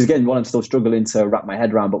 which is again one I'm still struggling to wrap my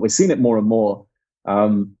head around, but we're seeing it more and more.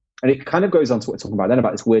 And it kind of goes on to what we're talking about then,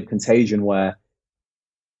 about this weird contagion where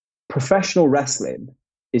professional wrestling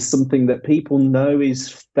is something that people know is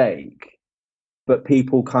fake, but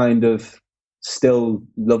people kind of still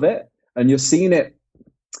love it. And you're seeing it,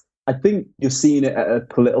 I think you're seeing it at a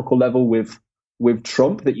political level with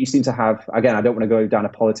Trump, that you seem to have, again, I don't want to go down a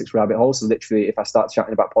politics rabbit hole, so literally if I start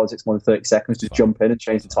chatting about politics more than 30 seconds, just jump in and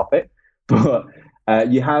change the topic. But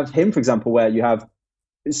you have him, for example, where you have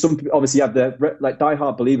obviously you have the like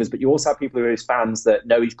diehard believers, but you also have people who are his fans that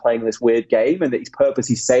know he's playing this weird game and that he's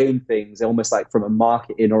purposely saying things almost like from a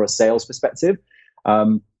marketing or a sales perspective.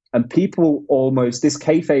 And people almost, this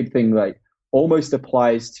kayfabe thing, like, almost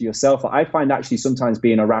applies to yourself. I find actually sometimes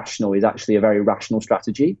being irrational is actually a very rational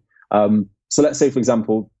strategy. So let's say, for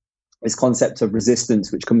example, this concept of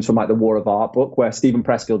resistance, which comes from like the War of Art book, where Stephen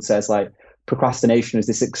Pressfield says like procrastination is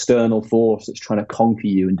this external force that's trying to conquer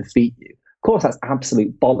you and defeat you. Of course, that's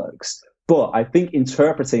absolute bollocks. But I think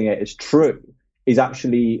interpreting it as true is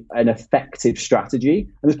actually an effective strategy.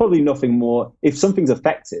 And there's probably nothing more. If something's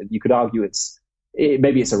effective, you could argue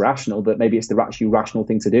maybe it's irrational, but maybe it's the actually rational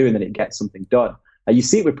thing to do, and then it gets something done. And you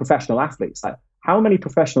see it with professional athletes. Like, how many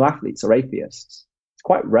professional athletes are atheists? It's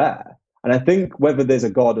quite rare. And I think whether there's a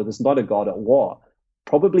God or there's not a God or what,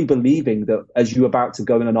 probably believing that as you're about to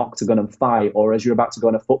go in an octagon and fight, or as you're about to go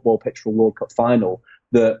on a football pitch for a World Cup final,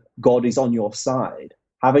 that God is on your side,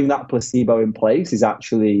 having that placebo in place is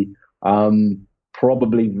actually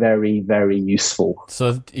probably very, very useful.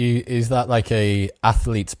 So is that like a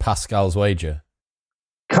athlete's Pascal's wager?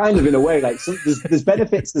 Kind of, in a way. Like, so there's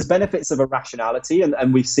benefits of irrationality,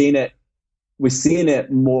 and we're seeing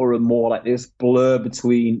it more and more, like this blur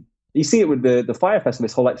between. You see it with the Fire Festival,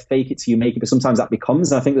 this whole like fake it till you make it, but sometimes that becomes,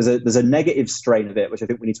 and I think there's a negative strain of it, which I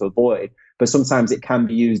think we need to avoid, but sometimes it can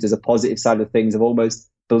be used as a positive side of things, of almost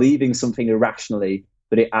believing something irrationally,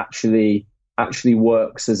 but it actually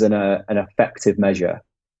works as an effective measure.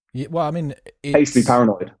 Yeah, well, I mean, it's to be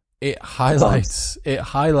paranoid. It highlights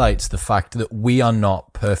the fact that we are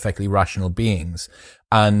not perfectly rational beings.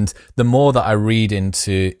 And the more that I read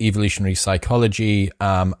into evolutionary psychology,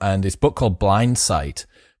 and this book called Blind Sight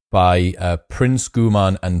by Prince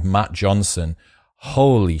Guman and Matt Johnson,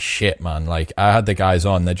 holy shit, man. Like, I had the guys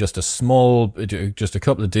on, they're just a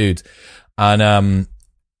couple of dudes. And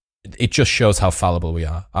it just shows how fallible we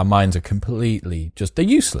are. Our minds are completely they're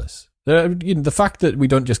useless. The fact that we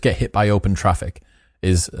don't just get hit by open traffic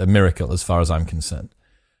is a miracle as far as I'm concerned.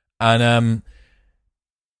 And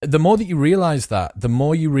the more that you realize that, the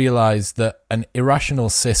more you realize that an irrational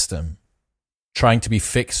system trying to be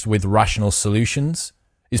fixed with rational solutions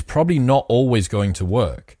is probably not always going to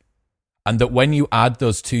work. And that when you add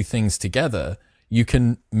those two things together, you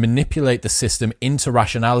can manipulate the system into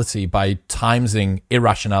rationality by timesing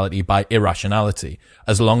irrationality by irrationality,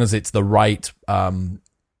 as long as it's the right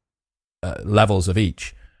levels of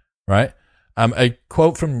each, right? A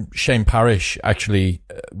quote from Shane Parrish, actually,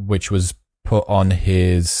 which was put on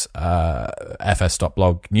his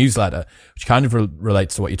FS.blog newsletter, which kind of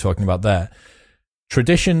relates to what you're talking about there.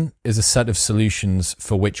 Tradition is a set of solutions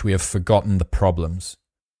for which we have forgotten the problems.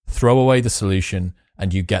 Throw away the solution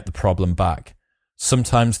and you get the problem back.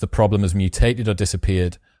 Sometimes the problem has mutated or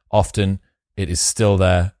disappeared. Often it is still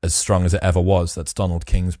there, as strong as it ever was. That's Donald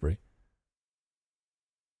Kingsbury.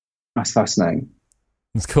 That's fascinating.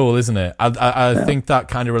 It's cool, isn't it? I think that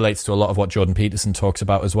kind of relates to a lot of what Jordan Peterson talks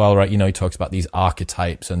about as well, right? You know, he talks about these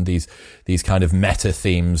archetypes and these kind of meta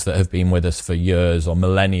themes that have been with us for years or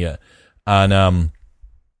millennia. And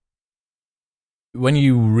when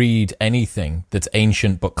you read anything that's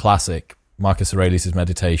ancient but classic, Marcus Aurelius'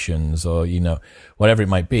 Meditations, or, you know, whatever it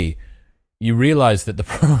might be, you realize that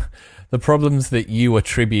the the problems that you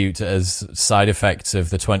attribute as side effects of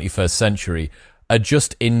the 21st century are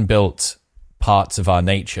just inbuilt parts of our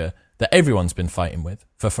nature that everyone's been fighting with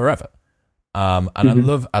for forever. And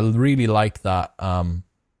I really like that. And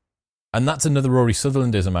that's another Rory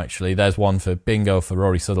Sutherlandism, actually. There's one for bingo for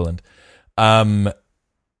Rory Sutherland,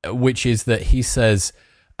 which is that he says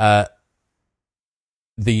the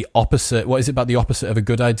opposite. What is it about the opposite of a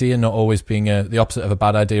good idea not always being the opposite of a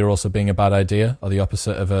bad idea also being a bad idea, or the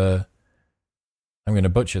opposite of a... I'm going to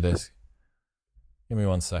butcher this. Give me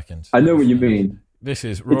 1 second. I know what you mean. This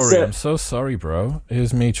is Rory. I'm so sorry, bro.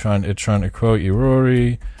 Here's me trying to quote you,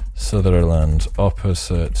 Rory Sutherland.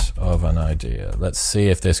 Opposite of an idea. Let's see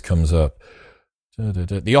if this comes up.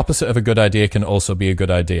 The opposite of a good idea can also be a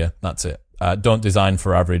good idea. That's it. Don't design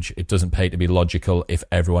for average. It doesn't pay to be logical if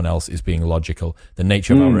everyone else is being logical. The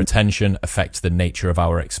nature of our attention affects the nature of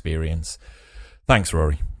our experience. Thanks,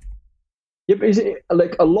 Rory. Yeah, but is it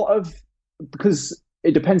like a lot of, because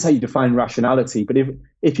it depends how you define rationality, but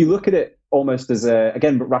if you look at it almost as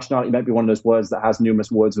but rationality might be one of those words that has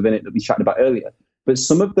numerous words within it that we chatted about earlier. But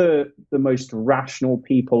some of the most rational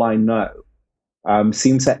people I know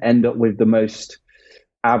seem to end up with the most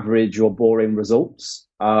average or boring results.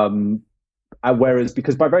 Whereas,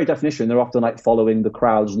 because by very definition, they're often like following the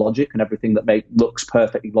crowd's logic and everything that looks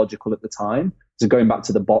perfectly logical at the time. So going back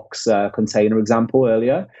to the box container example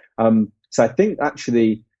earlier. So I think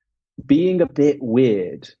actually being a bit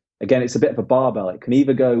weird, again, it's a bit of a barbell. It can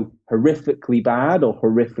either go horrifically bad or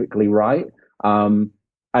horrifically right.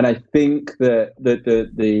 And I think that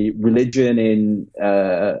the religion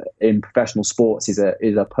in professional sports is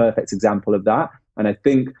a perfect example of that. And I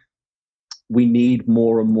think we need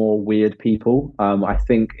more and more weird people. I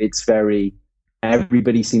think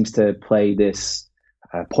everybody seems to play this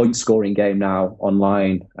point scoring game now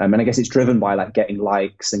online. And I guess it's driven by like getting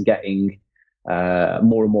likes and getting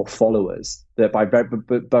more and more followers. That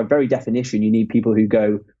by very definition, you need people who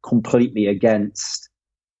go completely against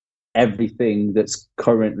everything that's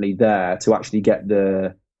currently there to actually get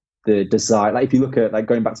the desire. Like if you look at like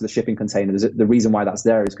going back to the shipping container, the reason why that's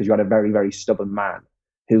there is because you had a very, very stubborn man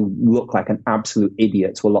who looked like an absolute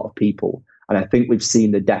idiot to a lot of people. And I think we've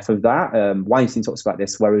seen the death of that. Weinstein talks about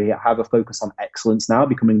this, where we have a focus on excellence now,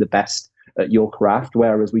 becoming the best at your craft,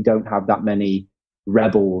 whereas we don't have that many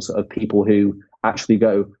rebels of people who actually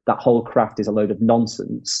go, that whole craft is a load of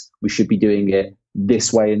nonsense. We should be doing it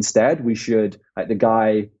this way instead. We should, like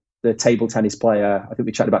the table tennis player, I think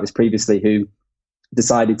we chatted about this previously, who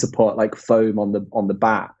decided to put like foam on the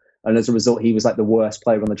bat. And as a result, he was like the worst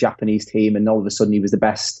player on the Japanese team. And all of a sudden he was the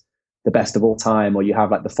best of all time. Or you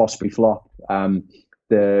have like the Fosbury flop.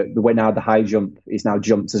 The way now the high jump is now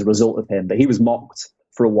jumped as a result of him. But he was mocked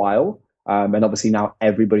for a while. And obviously now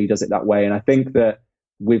everybody does it that way. And I think that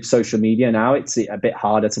with social media now, it's a bit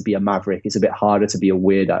harder to be a maverick. It's a bit harder to be a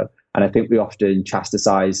weirdo. And I think we often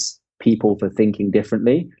chastise people for thinking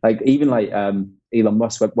differently. Like even like Elon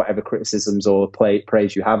Musk, whatever criticisms or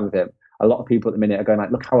praise you have of him, a lot of people at the minute are going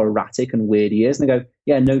like, look how erratic and weird he is. And they go,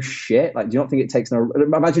 yeah, no shit. Like, do you not think it takes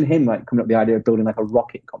imagine him like coming up with the idea of building like a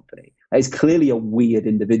rocket company. Like, he's clearly a weird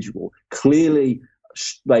individual, clearly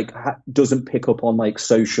like doesn't pick up on like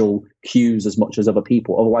social cues as much as other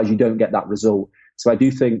people. Otherwise you don't get that result. So I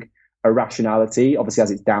do think irrationality obviously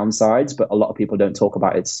has its downsides, but a lot of people don't talk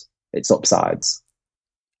about its upsides.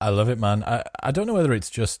 I love it, man. I don't know whether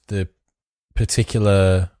it's just the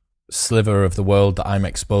particular sliver of the world that I'm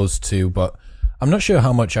exposed to, but I'm not sure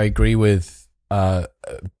how much I agree with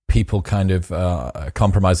people kind of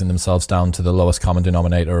compromising themselves down to the lowest common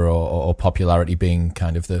denominator or popularity being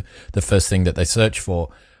kind of the first thing that they search for.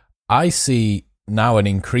 I see now an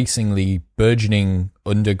increasingly burgeoning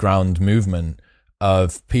underground movement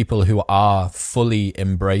of people who are fully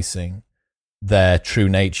embracing their true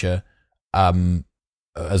nature,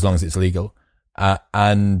 as long as it's legal,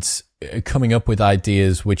 and coming up with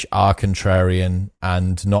ideas which are contrarian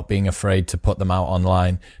and not being afraid to put them out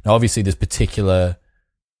online. Now, obviously, there's particular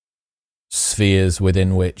spheres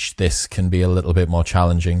within which this can be a little bit more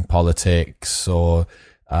challenging, politics or,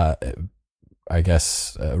 I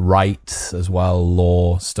guess, rights as well,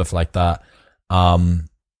 law, stuff like that.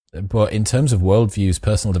 But in terms of worldviews,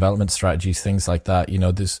 personal development strategies, things like that, you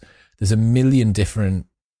know, there's a million different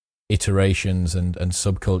iterations and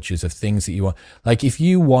subcultures of things that you want. Like if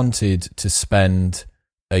you wanted to spend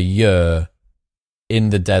a year in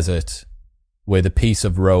the desert with a piece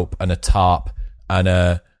of rope and a tarp and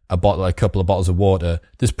a couple of bottles of water,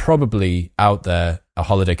 there's probably out there a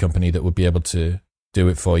holiday company that would be able to do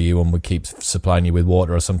it for you and would keep supplying you with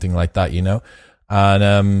water or something like that, you know?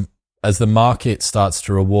 And as the market starts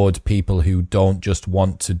to reward people who don't just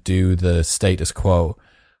want to do the status quo,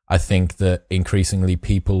 I think that increasingly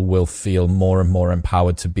people will feel more and more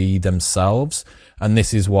empowered to be themselves. And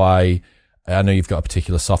this is why I know you've got a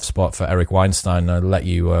particular soft spot for Eric Weinstein. I'll let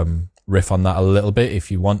you riff on that a little bit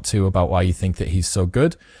if you want to, about why you think that he's so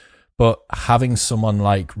good. But having someone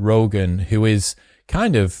like Rogan, who is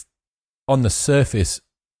kind of on the surface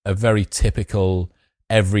a very typical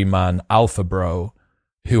everyman alpha bro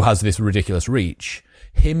who has this ridiculous reach,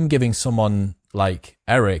 him giving someone like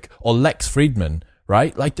Eric or Lex Friedman,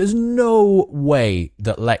 right? Like, there's no way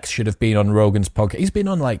that Lex should have been on Rogan's podcast. He's been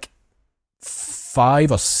on like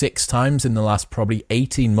 5 or 6 times in the last probably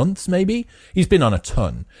 18 months, maybe. He's been on a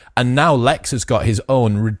ton. And now Lex has got his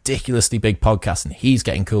own ridiculously big podcast and he's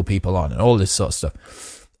getting cool people on and all this sort of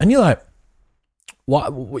stuff. And you're like,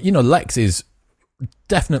 what? You know, Lex is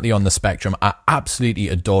definitely on the spectrum. I absolutely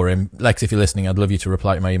adore him. Lex, if you're listening, I'd love you to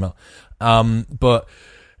reply to my email. But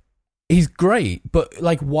he's great. But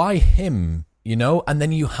like, why him? You know? And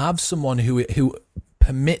then you have someone who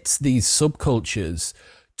permits these subcultures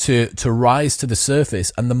to rise to the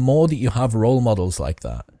surface. And the more that you have role models like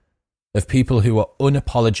that, of people who are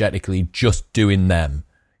unapologetically just doing them,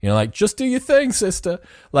 you know, like, just do your thing, sister.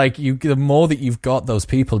 Like, the more that you've got those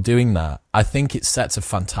people doing that, I think it sets a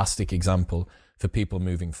fantastic example for people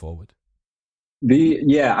moving forward.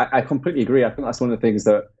 I completely agree. I think that's one of the things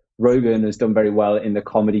that Rogan has done very well in the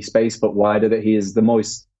comedy space, but wider, that he is the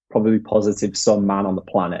most probably positive some man on the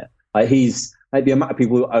planet. Like, he's like, the amount of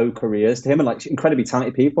people who owe careers to him, and like incredibly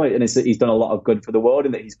talented people, and he's done a lot of good for the world,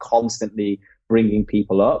 and that he's constantly bringing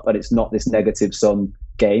people up, but it's not this negative sum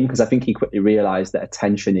game, because I think he quickly realized that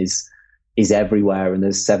attention is everywhere, and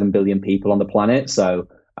there's 7 billion people on the planet. So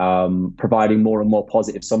providing more and more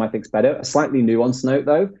positive sum, I think, is better. A slightly nuanced note,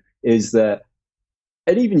 though, is that,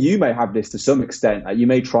 and even you may have this to some extent, you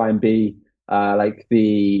may try and be become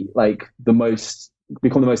the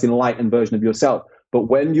most enlightened version of yourself. But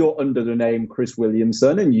when you're under the name Chris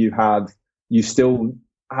Williamson and you still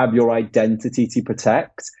have your identity to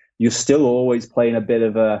protect, you're still always playing a bit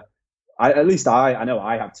of at least I know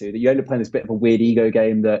I have to, that you end up playing this bit of a weird ego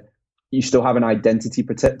game, that you still have an identity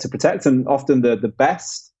to protect. And often the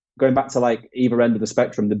best, going back to like either end of the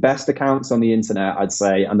spectrum, the best accounts on the internet, I'd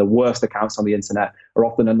say, and the worst accounts on the internet are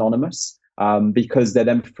often anonymous, because they're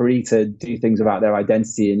then free to do things about their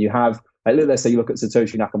identity. And you have, like, let's say you look at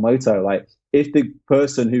Satoshi Nakamoto, like, if the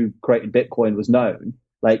person who created Bitcoin was known,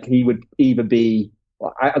 like, he would either be,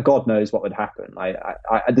 God knows what would happen. I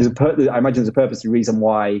imagine there's a purposeful reason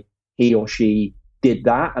why he or she did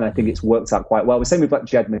that, and I think it's worked out quite well. The same with like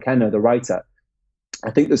Jed McKenna, the writer.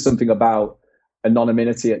 I think there's something about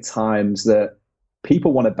anonymity at times that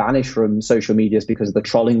people want to banish from social medias because of the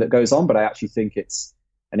trolling that goes on, but I actually think it's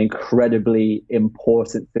an incredibly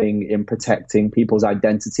important thing in protecting people's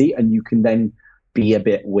identity, and you can then be a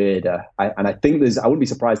bit weirder. I think I wouldn't be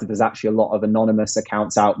surprised if there's actually a lot of anonymous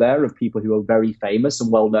accounts out there of people who are very famous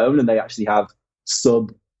and well known, and they actually have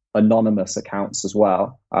anonymous accounts as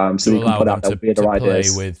well. So you can put out their weirder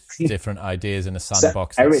ideas. Play with different ideas in a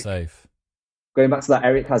sandbox that's safe. Going back to that,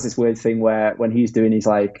 Eric has this weird thing where when he's doing his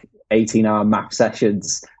like 18-hour math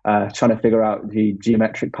sessions, trying to figure out the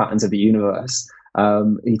geometric patterns of the universe,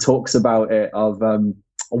 he talks about it of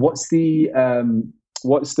what's the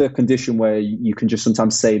condition where you can just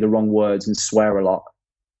sometimes say the wrong words and swear a lot?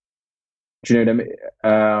 Do you know what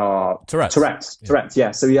I mean? Tourette's.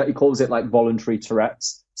 Yeah. So he calls it like voluntary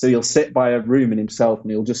Tourette's. So he'll sit by a room in himself and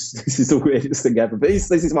he'll just, this is the weirdest thing ever, but this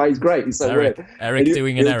is why he's great. He's so weird. Eric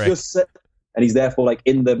doing an Eric. And he's therefore like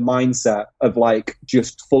in the mindset of like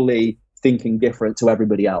just fully thinking different to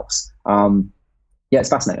everybody else. It's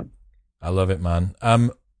fascinating. I love it, man.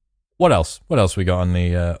 What else? What else we got on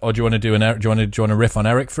the? Or do you want to do an Eric? Do you want to riff on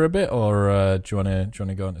Eric for a bit, or do you want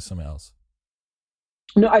to go into something else?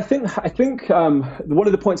 No, I think one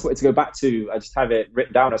of the points I wanted to go back to, I just have it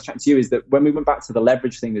written down. I was chatting to you, is that when we went back to the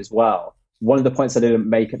leverage thing as well, one of the points I didn't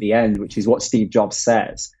make at the end, which is what Steve Jobs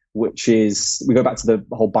says, which is, we go back to the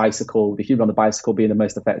whole bicycle, the human on the bicycle being the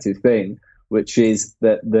most effective thing, which is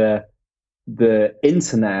that the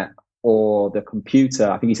internet or the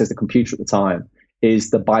computer, I think he says the computer at the time, is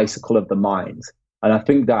the bicycle of the mind. And I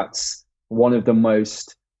think that's one of the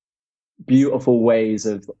most beautiful ways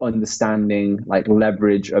of understanding like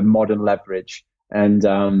leverage, of modern leverage. And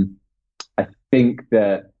I think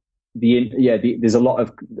that there's a lot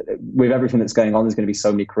of, with everything that's going on, there's going to be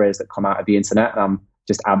so many careers that come out of the internet, and I'm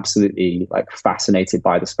just absolutely like fascinated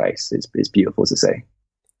by the space. It's beautiful to see.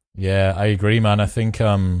 Yeah, I agree, man. I think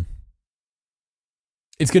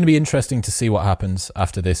it's going to be interesting to see what happens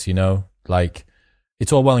after this, you know, like,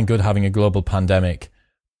 it's all well and good having a global pandemic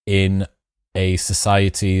in a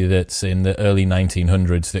society that's in the early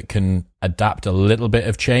 1900s that can adapt a little bit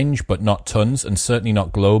of change, but not tons, and certainly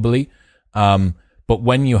not globally. But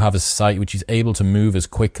when you have a society which is able to move as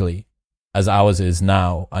quickly as ours is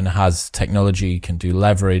now, and has technology, can do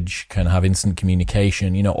leverage, can have instant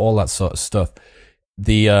communication, you know, all that sort of stuff,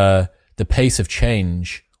 the pace of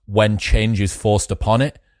change, when change is forced upon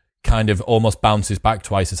it, kind of almost bounces back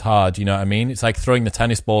twice as hard. You know what I mean? It's like throwing the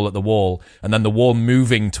tennis ball at the wall and then the wall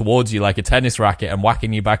moving towards you like a tennis racket and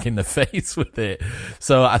whacking you back in the face with it.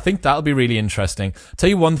 So I think that'll be really interesting. I'll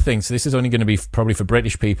tell you one thing. So this is only going to be probably for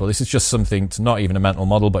British people. This is just something, it's not even a mental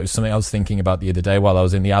model, but it was something I was thinking about the other day while I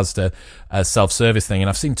was in the Asda self-service thing. And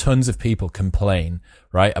I've seen tons of people complain,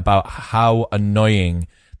 right, about how annoying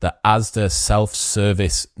the Asda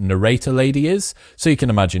self-service narrator lady is. So you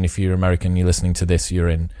can imagine, if you're American, you're listening to this, you're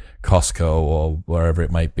in Costco or wherever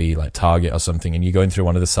it might be, like Target or something, and you're going through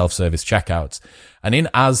one of the self-service checkouts. And in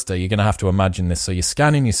Asda, you're going to have to imagine this. So you're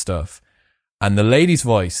scanning your stuff, and the lady's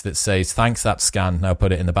voice that says, "Thanks, that's scanned, now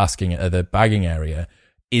put it in the bagging area,"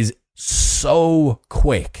 is so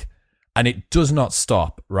quick, and it does not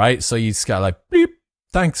stop, right? So you scan like, beep,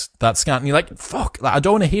 "Thanks, that's scanned," and you're like, fuck, like, I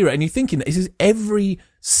don't want to hear it. And you're thinking, this is every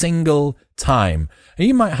single time. And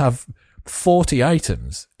you might have 40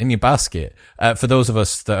 items in your basket. For those of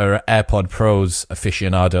us that are AirPod Pros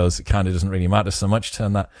aficionados, it kind of doesn't really matter so much.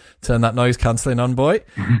 Turn that noise cancelling on, boy.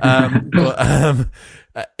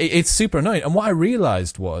 It's super annoying. And what I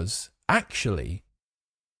realized was actually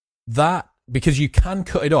that, because you can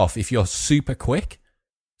cut it off if you're super quick,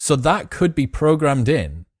 so that could be programmed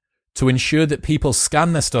in to ensure that people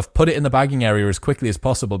scan their stuff, put it in the bagging area as quickly as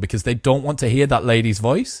possible, because they don't want to hear that lady's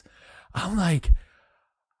voice. I'm like,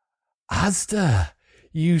 Asda,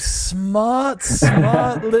 you smart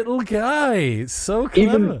little guy. It's so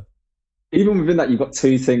clever. Even within that, you've got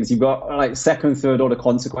two things. You've got like second, third order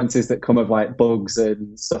consequences that come of like bugs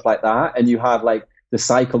and stuff like that. And you have like the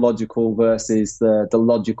psychological versus the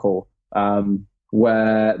logical,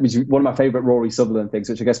 which is one of my favorite Rory Sutherland things,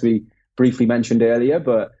 which I guess we briefly mentioned earlier,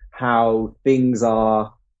 but how things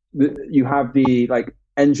are, you have the like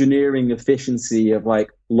engineering efficiency of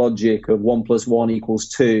like logic of 1 + 1 =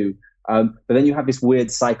 2. But then you have this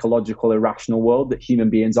weird psychological irrational world that human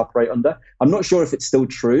beings operate under. I'm not sure if it's still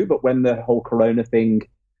true, but when the whole Corona thing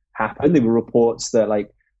happened, there were reports that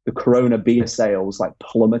like the Corona beer sales like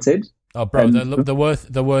plummeted. Oh, bro, they're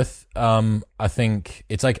worth. I think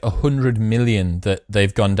it's like 100 million that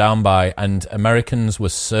they've gone down by, and Americans were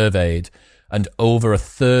surveyed, and over a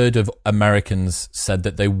third of Americans said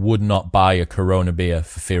that they would not buy a Corona beer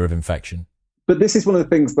for fear of infection. But this is one of the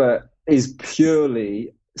things that is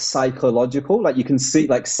purely psychological. Like you can see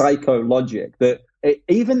like psychologic that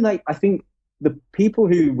even like, I think the people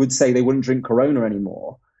who would say they wouldn't drink Corona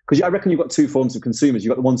anymore, because I reckon you've got two forms of consumers.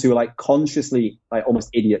 You've got the ones who are like consciously like almost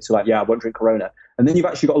idiots who are like, yeah, I won't drink Corona. And then you've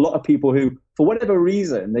actually got a lot of people who, for whatever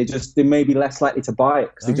reason, they may be less likely to buy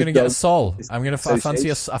it. I'm going to get a Sol. I'm going to fancy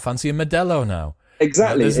a Modelo now.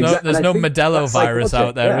 Exactly. There's no Modelo virus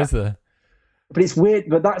out there, is there? But it's weird.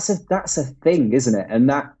 But that's a thing, isn't it? And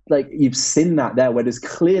that, like, you've seen that there where there's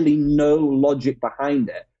clearly no logic behind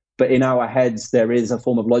it. But in our heads, there is a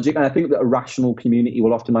form of logic. And I think that a rational community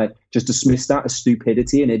will often like just dismiss that as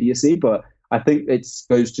stupidity and idiocy. But I think it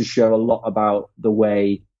goes to show a lot about the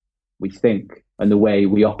way we think and the way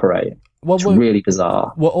we operate. Well, it's really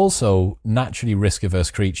bizarre. We're also naturally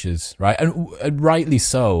risk-averse creatures, right? And rightly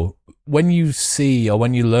so. When you see or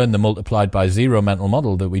when you learn the multiplied by zero mental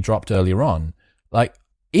model that we dropped earlier on, like,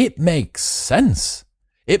 it makes sense.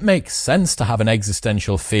 It makes sense to have an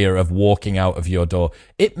existential fear of walking out of your door.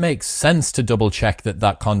 It makes sense to double check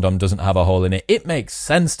that condom doesn't have a hole in it. It makes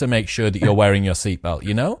sense to make sure that you're wearing your seatbelt,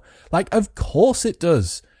 you know? Like, of course it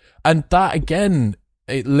does. And that, again,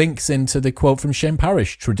 it links into the quote from Shane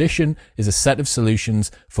Parrish. Tradition is a set of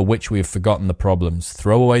solutions for which we have forgotten the problems.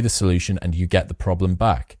 Throw away the solution and you get the problem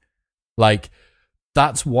back. Like,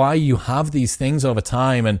 that's why you have these things over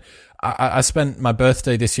time. And I spent my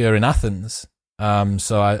birthday this year in Athens.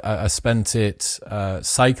 So I spent it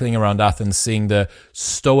cycling around Athens, seeing the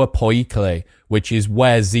Stoa Poikile, which is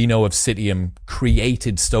where Zeno of Citium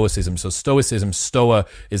created Stoicism. So Stoicism, Stoa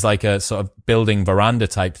is like a sort of building veranda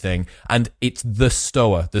type thing, and it's the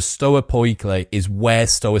Stoa. The Stoa Poikile is where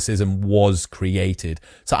Stoicism was created.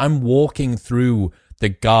 So I'm walking through the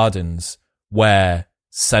gardens where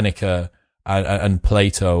Seneca and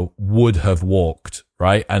Plato would have walked,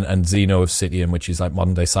 right? And Zeno of Citium, which is like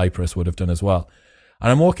modern day Cyprus, would have done as well.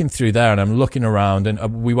 And I'm walking through there and I'm looking around,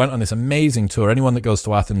 and we went on this amazing tour. Anyone that goes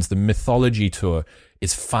to Athens, the mythology tour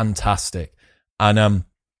is fantastic. And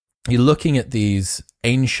you're looking at these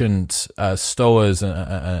ancient stores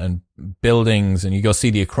and buildings, and you go see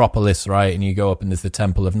the Acropolis, right? And you go up and there's the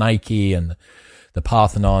Temple of Nike and the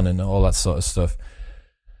Parthenon and all that sort of stuff.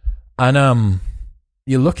 And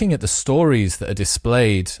you're looking at the stories that are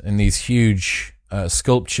displayed in these huge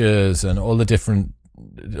sculptures and all the different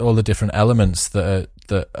elements that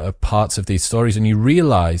are parts of these stories, and you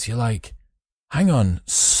realize, you're like, hang on,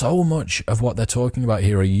 so much of what they're talking about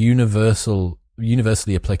here are universally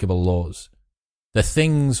applicable laws. The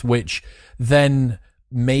things which then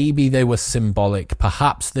maybe they were symbolic,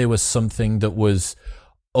 perhaps there was something that was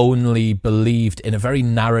only believed in a very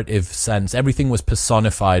narrative sense. Everything was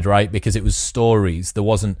personified, right? Because it was stories. There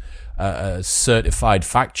wasn't certified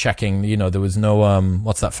fact checking. You know, there was no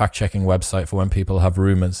what's that fact checking website for when people have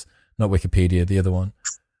rumors? Not Wikipedia, the other one.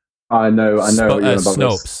 I know. What you're about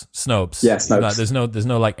Snopes. Yeah, Snopes. There's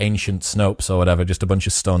no like ancient Snopes or whatever. Just a bunch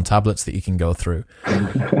of stone tablets that you can go through.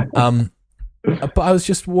 But I was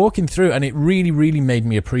just walking through, and it really, really made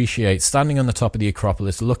me appreciate standing on the top of the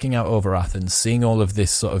Acropolis, looking out over Athens, seeing all of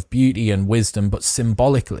this sort of beauty and wisdom, but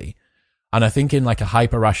symbolically. And I think in like a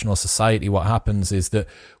hyper-rational society, what happens is that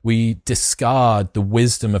we discard the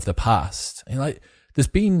wisdom of the past. And like, there's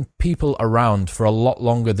been people around for a lot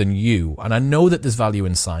longer than you, and I know that there's value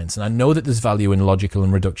in science, and I know that there's value in logical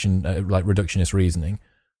and reductionist reasoning,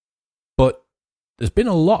 but there's been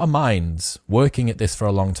a lot of minds working at this for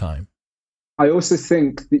a long time. I also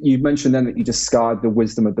think that you mentioned then that you discard the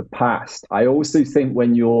wisdom of the past. I also think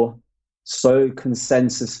when you're so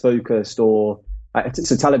consensus focused, or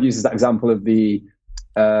so Taleb uses that example of the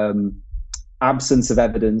absence of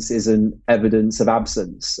evidence isn't evidence of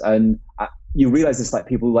absence, and you realize this, like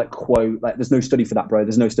people like quote like, "There's no study for that, bro.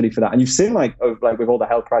 There's no study for that." And you've seen like with all the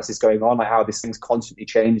health crisis going on, like how this thing's constantly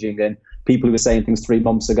changing, and people who were saying things 3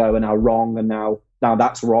 months ago are now wrong, and now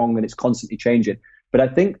that's wrong, and it's constantly changing. But I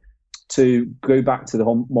think, to go back to the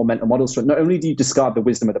whole momentum model, so not only do you discard the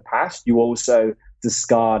wisdom of the past, you also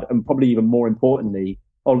discard, and probably even more importantly,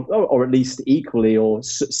 or at least equally or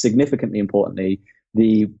significantly importantly,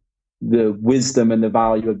 the wisdom and the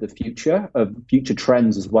value of the future, of future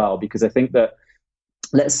trends as well. Because I think that,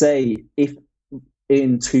 let's say if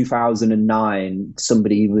in 2009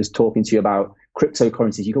 somebody was talking to you about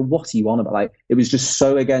cryptocurrencies, you go, what are you on about? Like, it was just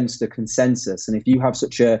so against the consensus. And if you have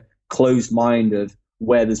such a closed mind of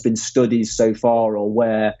where there's been studies so far, or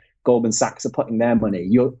where Goldman Sachs are putting their money,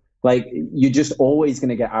 you're just always going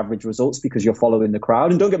to get average results because you're following the crowd.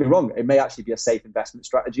 And don't get me wrong, it may actually be a safe investment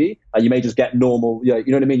strategy. You may just get normal, you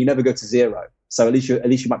know what I mean? You never go to zero. So at least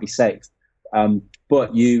you might be safe.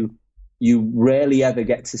 But you rarely ever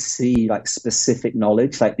get to see like specific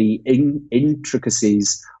knowledge, like the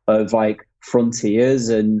intricacies of like frontiers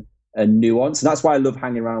and nuance. And that's why I love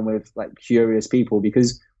hanging around with like curious people,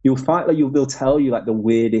 because you'll find like they'll tell you like the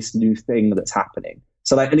weirdest new thing that's happening.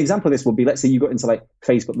 So like an example of this would be, let's say you got into like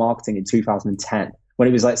Facebook marketing in 2010, when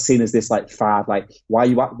it was like seen as this like fad. Like why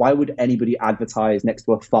would anybody advertise next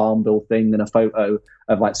to a farm bill thing and a photo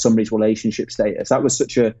of like somebody's relationship status? That was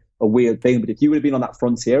such a weird thing. But if you would have been on that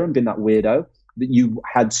frontier and been that weirdo, that you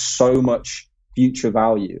had so much future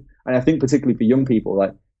value. And I think particularly for young people,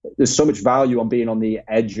 like there's so much value on being on the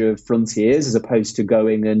edge of frontiers, as opposed to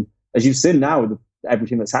going, and as you've seen now with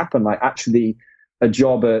everything that's happened, like actually a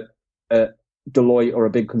job at Deloitte or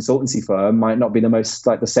a big consultancy firm might not be the most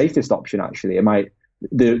like the safest option. Actually, it might,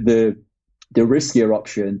 the riskier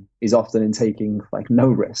option is often in taking like no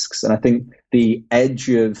risks. And I think the edge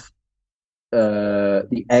of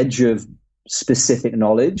specific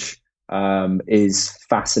knowledge is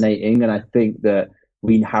fascinating, and I think that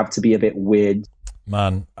we have to be a bit weird.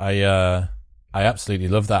 Man, I absolutely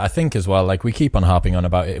love that. I think as well, like we keep on harping on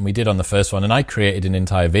about it, and we did on the first one, and I created an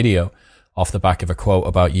entire video off the back of a quote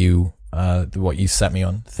about you, what you set me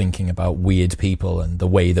on, thinking about weird people and the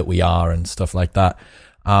way that we are and stuff like that.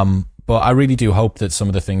 But I really do hope that some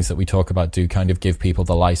of the things that we talk about do kind of give people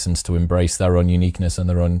the license to embrace their own uniqueness and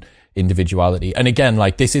their own individuality. And again,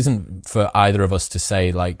 like this isn't for either of us to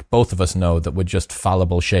say, like both of us know that we're just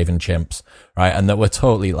fallible shaven chimps, right? And that we're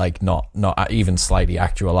totally like not even slightly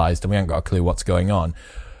actualized, and we haven't got a clue what's going on.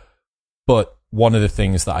 But one of the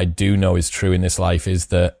things that I do know is true in this life is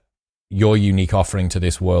that your unique offering to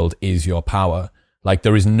this world is your power. Like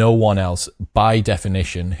there is no one else by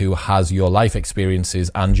definition who has your life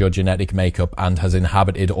experiences and your genetic makeup and has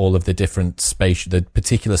inhabited all of the different the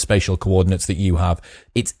particular spatial coordinates that you have.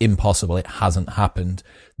 It's impossible. It hasn't happened.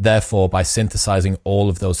 Therefore, by synthesizing all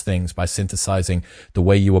of those things, by synthesizing the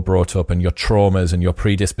way you were brought up and your traumas and your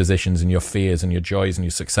predispositions and your fears and your joys and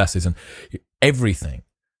your successes and everything,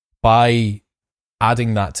 by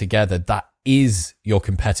adding that together, that is your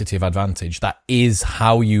competitive advantage. That is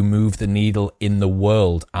how you move the needle in the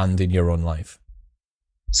world and in your own life.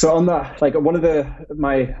 So on that, like one of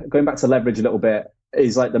going back to leverage a little bit,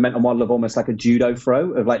 is like the mental model of almost like a judo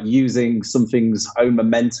throw, of like using something's own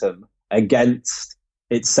momentum against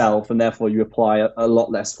itself, and therefore you apply a lot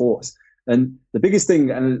less force. And the biggest thing,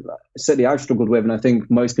 and certainly I've struggled with, and I think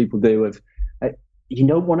most people do, of you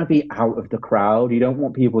don't want to be out of the crowd. You don't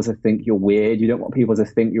want people to think you're weird. You don't want people to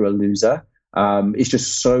think you're a loser. It's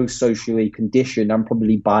just so socially conditioned and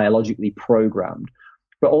probably biologically programmed.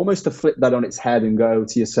 But almost to flip that on its head and go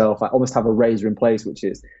to yourself, I almost have a razor in place, which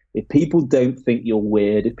is, if people don't think you're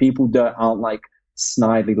weird, if people aren't like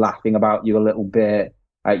snidely laughing about you a little bit,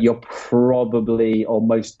 you're probably or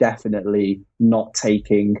most definitely not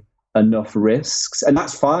taking enough risks, and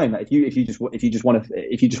that's fine. Like if you just want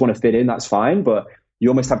to fit in, that's fine. But you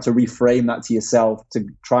almost have to reframe that to yourself to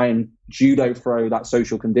try and judo throw that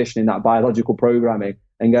social conditioning, that biological programming,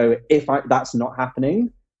 and go, if that's not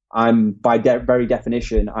happening, I'm by very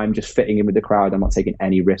definition, I'm just fitting in with the crowd. I'm not taking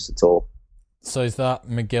any risks at all. So is that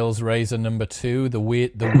McGill's razor number 2, the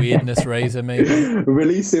weirdness razor, maybe?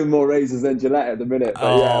 Releasing more razors than Gillette at the minute.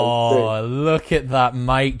 Oh, look at that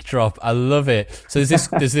mic drop. I love it. So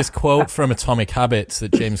there's this quote from Atomic Habits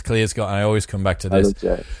that James Clear's got, and I always come back to this.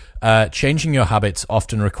 Changing your habits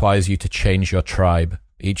often requires you to change your tribe.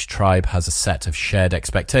 Each tribe has a set of shared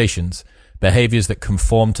expectations. Behaviors that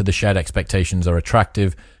conform to the shared expectations are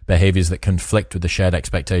attractive. Behaviors that conflict with the shared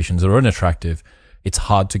expectations are unattractive. It's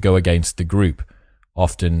hard to go against the group.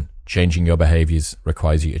 Often changing your behaviors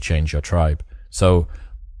requires you to change your tribe. So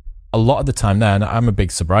a lot of the time now, and I'm a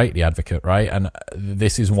big sobriety advocate, right? And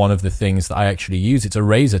this is one of the things that I actually use. It's a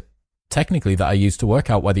razor technically that I use to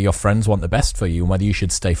work out whether your friends want the best for you and whether you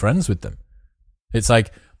should stay friends with them. It's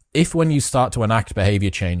like, if when you start to enact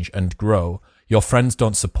behavior change and grow, your friends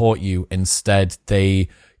don't support you, instead they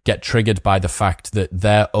get triggered by the fact that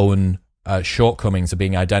their own shortcomings are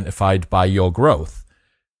being identified by your growth,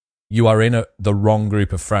 you are in the wrong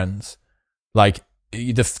group of friends. Like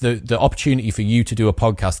the opportunity for you to do a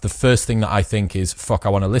podcast, the first thing that I think is, fuck, I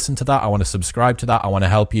want to listen to that. I want to subscribe to that. I want to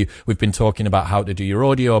help you. We've been talking about how to do your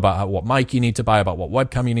audio, about what mic you need to buy, about what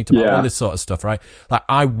webcam you need to buy, all this sort of stuff, right? Like,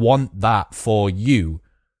 I want that for you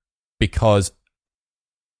because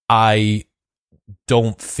I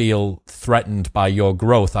don't feel threatened by your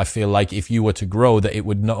growth. I feel like if you were to grow, that it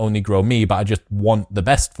would not only grow me, but I just want the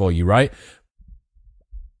best for you, right?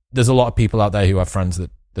 There's a lot of people out there who have friends that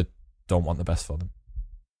don't want the best for them.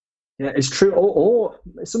 Yeah, it's true. Or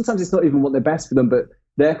sometimes it's not even what they're best for them, but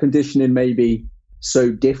their conditioning may be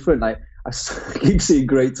so different. Like, I keep seeing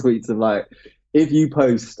great tweets of like, if you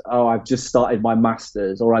post, oh, I've just started my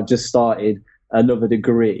master's, or I've just started another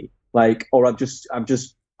degree, like, or I've just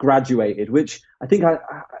graduated, which I think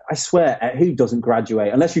I swear, who doesn't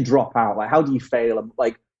graduate unless you drop out? Like, how do you fail?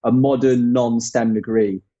 Like, a modern non-STEM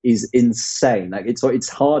degree is insane. Like, it's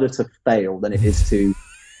harder to fail than it is to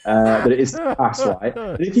pass, right?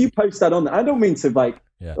 And if you post that on there, I don't mean to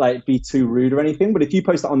like be too rude or anything, but if you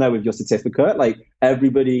post that on there with your certificate, like,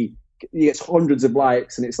 everybody gets hundreds of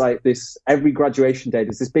likes, and it's like this every graduation day.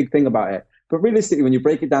 There's this big thing about it. But realistically, when you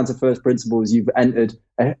break it down to first principles, you've entered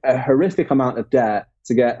a horrific amount of debt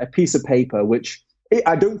to get a piece of paper, which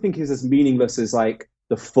I don't think is as meaningless as like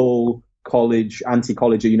the full college,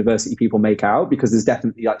 anti-college or university people make out, because there's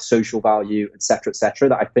definitely like social value, et cetera,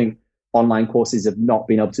 that I think online courses have not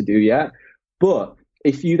been able to do yet. But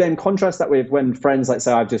if you then contrast that with when friends like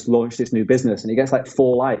say, I've just launched this new business, and it gets like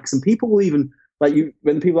 4 likes, and people will even like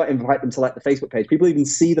when people like invite them to like the Facebook page, people even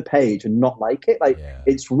see the page and not like it. Like,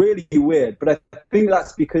 it's really weird. But I think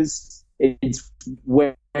that's because it's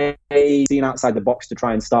way seen outside the box to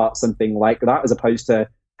try and start something like that, as opposed to,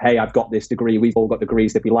 hey, I've got this degree, we've all got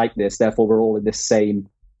degrees that we like this, therefore we're all in this same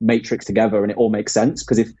matrix together and it all makes sense.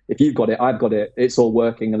 Because if you've got it, I've got it, it's all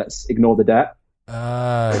working, and let's ignore the debt.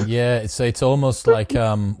 Yeah, so it's almost like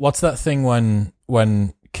what's that thing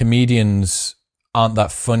when comedians aren't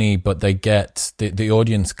that funny, but they get the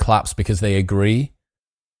audience claps because they agree.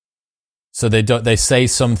 So they say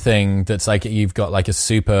something that's like, you've got like a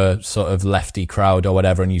super sort of lefty crowd or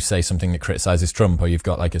whatever, and you say something that criticizes Trump, or you've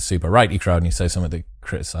got like a super righty crowd and you say something that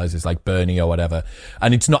criticizes like Bernie or whatever,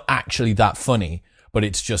 and it's not actually that funny, but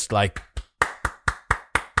it's just like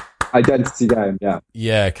identity game.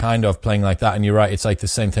 Yeah, kind of playing like that. And you're right, it's like the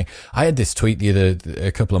same thing. I had this tweet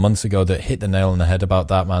a couple of months ago that hit the nail on the head about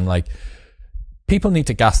that, man. Like, people need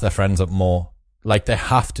to gas their friends up more. Like, they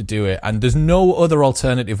have to do it. And there's no other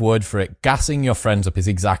alternative word for it. Gassing your friends up is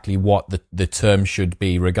exactly what the term should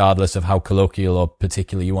be, regardless of how colloquial or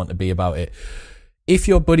particular you want to be about it. If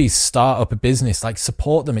your buddies start up a business, like,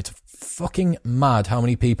 support them. It's fucking mad how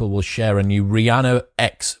many people will share a new Rihanna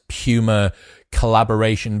X Puma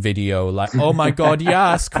collaboration video, like, oh my god,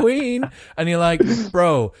 yes, Queen. And you're like,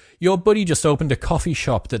 bro, your buddy just opened a coffee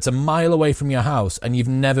shop that's a mile away from your house and you've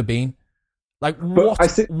never been. Like,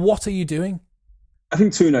 what are you doing? I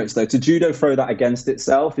think two notes though. To judo throw that against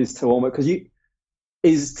itself is to almost,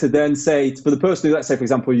 to then say, for the person who, let's say for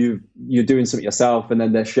example, you're doing something yourself and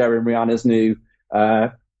then they're sharing Rihanna's new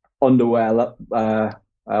underwear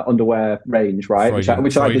range, right?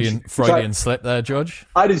 Freudian slip there, George.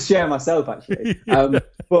 I did share myself actually.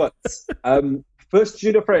 But first,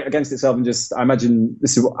 judo throw it against itself, and just, I imagine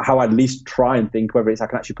this is how I'd at least try and think, whether it's I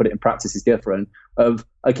can actually put it in practice is different. Of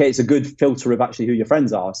okay, it's a good filter of actually who your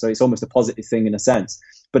friends are, so it's almost a positive thing in a sense.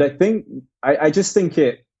 But I think I just think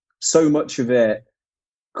so much of it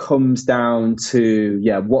comes down to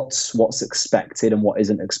what's expected and what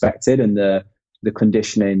isn't expected, and the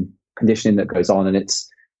conditioning that goes on, and it's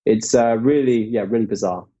really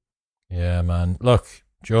bizarre. Yeah, man. Look,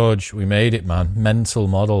 George, we made it, man. Mental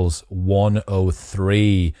Models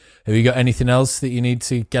 103. Have you got anything else that you need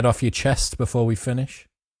to get off your chest before we finish?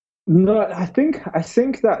 No, I think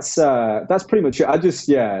that's pretty much it. I guess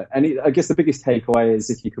the biggest takeaway is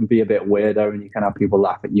if you can be a bit weirder and you can have people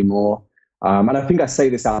laugh at you more. And I think I say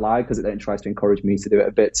this out loud because it then tries to encourage me to do it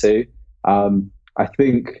a bit too. I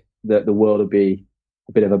think that the world will be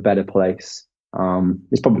a bit of a better place.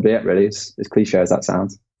 It's probably it, really. It's as cliche as that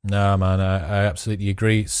sounds. No, man, I absolutely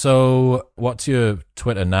agree. So what's your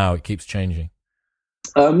Twitter now? It keeps changing.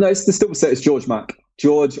 No, it's George Mack.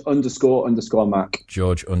 George __ Mack.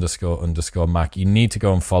 George __ Mack. You need to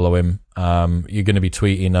go and follow him. You're going to be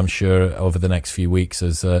tweeting, I'm sure, over the next few weeks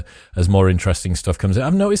as more interesting stuff comes in.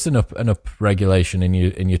 I've noticed an up regulation in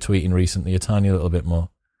your tweeting recently, a tiny little bit more.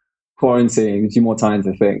 Quarantine gives you more time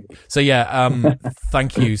to think. So yeah,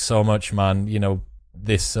 thank you so much, man. You know,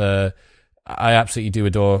 this I absolutely do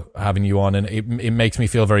adore having you on, and it makes me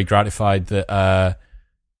feel very gratified that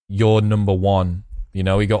you're number one. You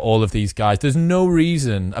know, we got all of these guys. There's no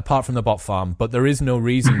reason, apart from the bot farm, but there is no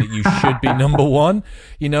reason that you should be number one.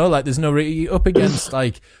 You know, like there's no you're up against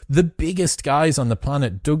like the biggest guys on the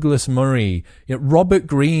planet, Douglas Murray, Robert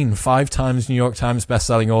Greene, 5 times New York Times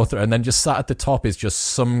bestselling author, and then just sat at the top is just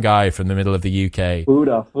some guy from the middle of the UK. Who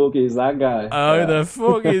the fuck is that guy? The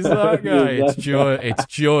fuck is that guy? It's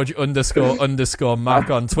George __ Mack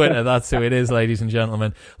on Twitter. That's who it is, ladies and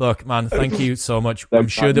gentlemen. Look, man, thank you so much. I'm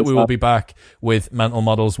sure that we will be back with Mental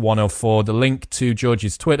Models 104. The link to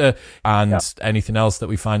George's Twitter and anything else that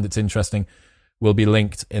we find that's interesting will be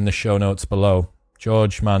linked in the show notes below.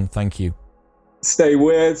 George, man, thank you. Stay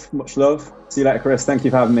weird. Much love. See you later, Chris. Thank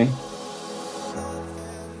you for having me.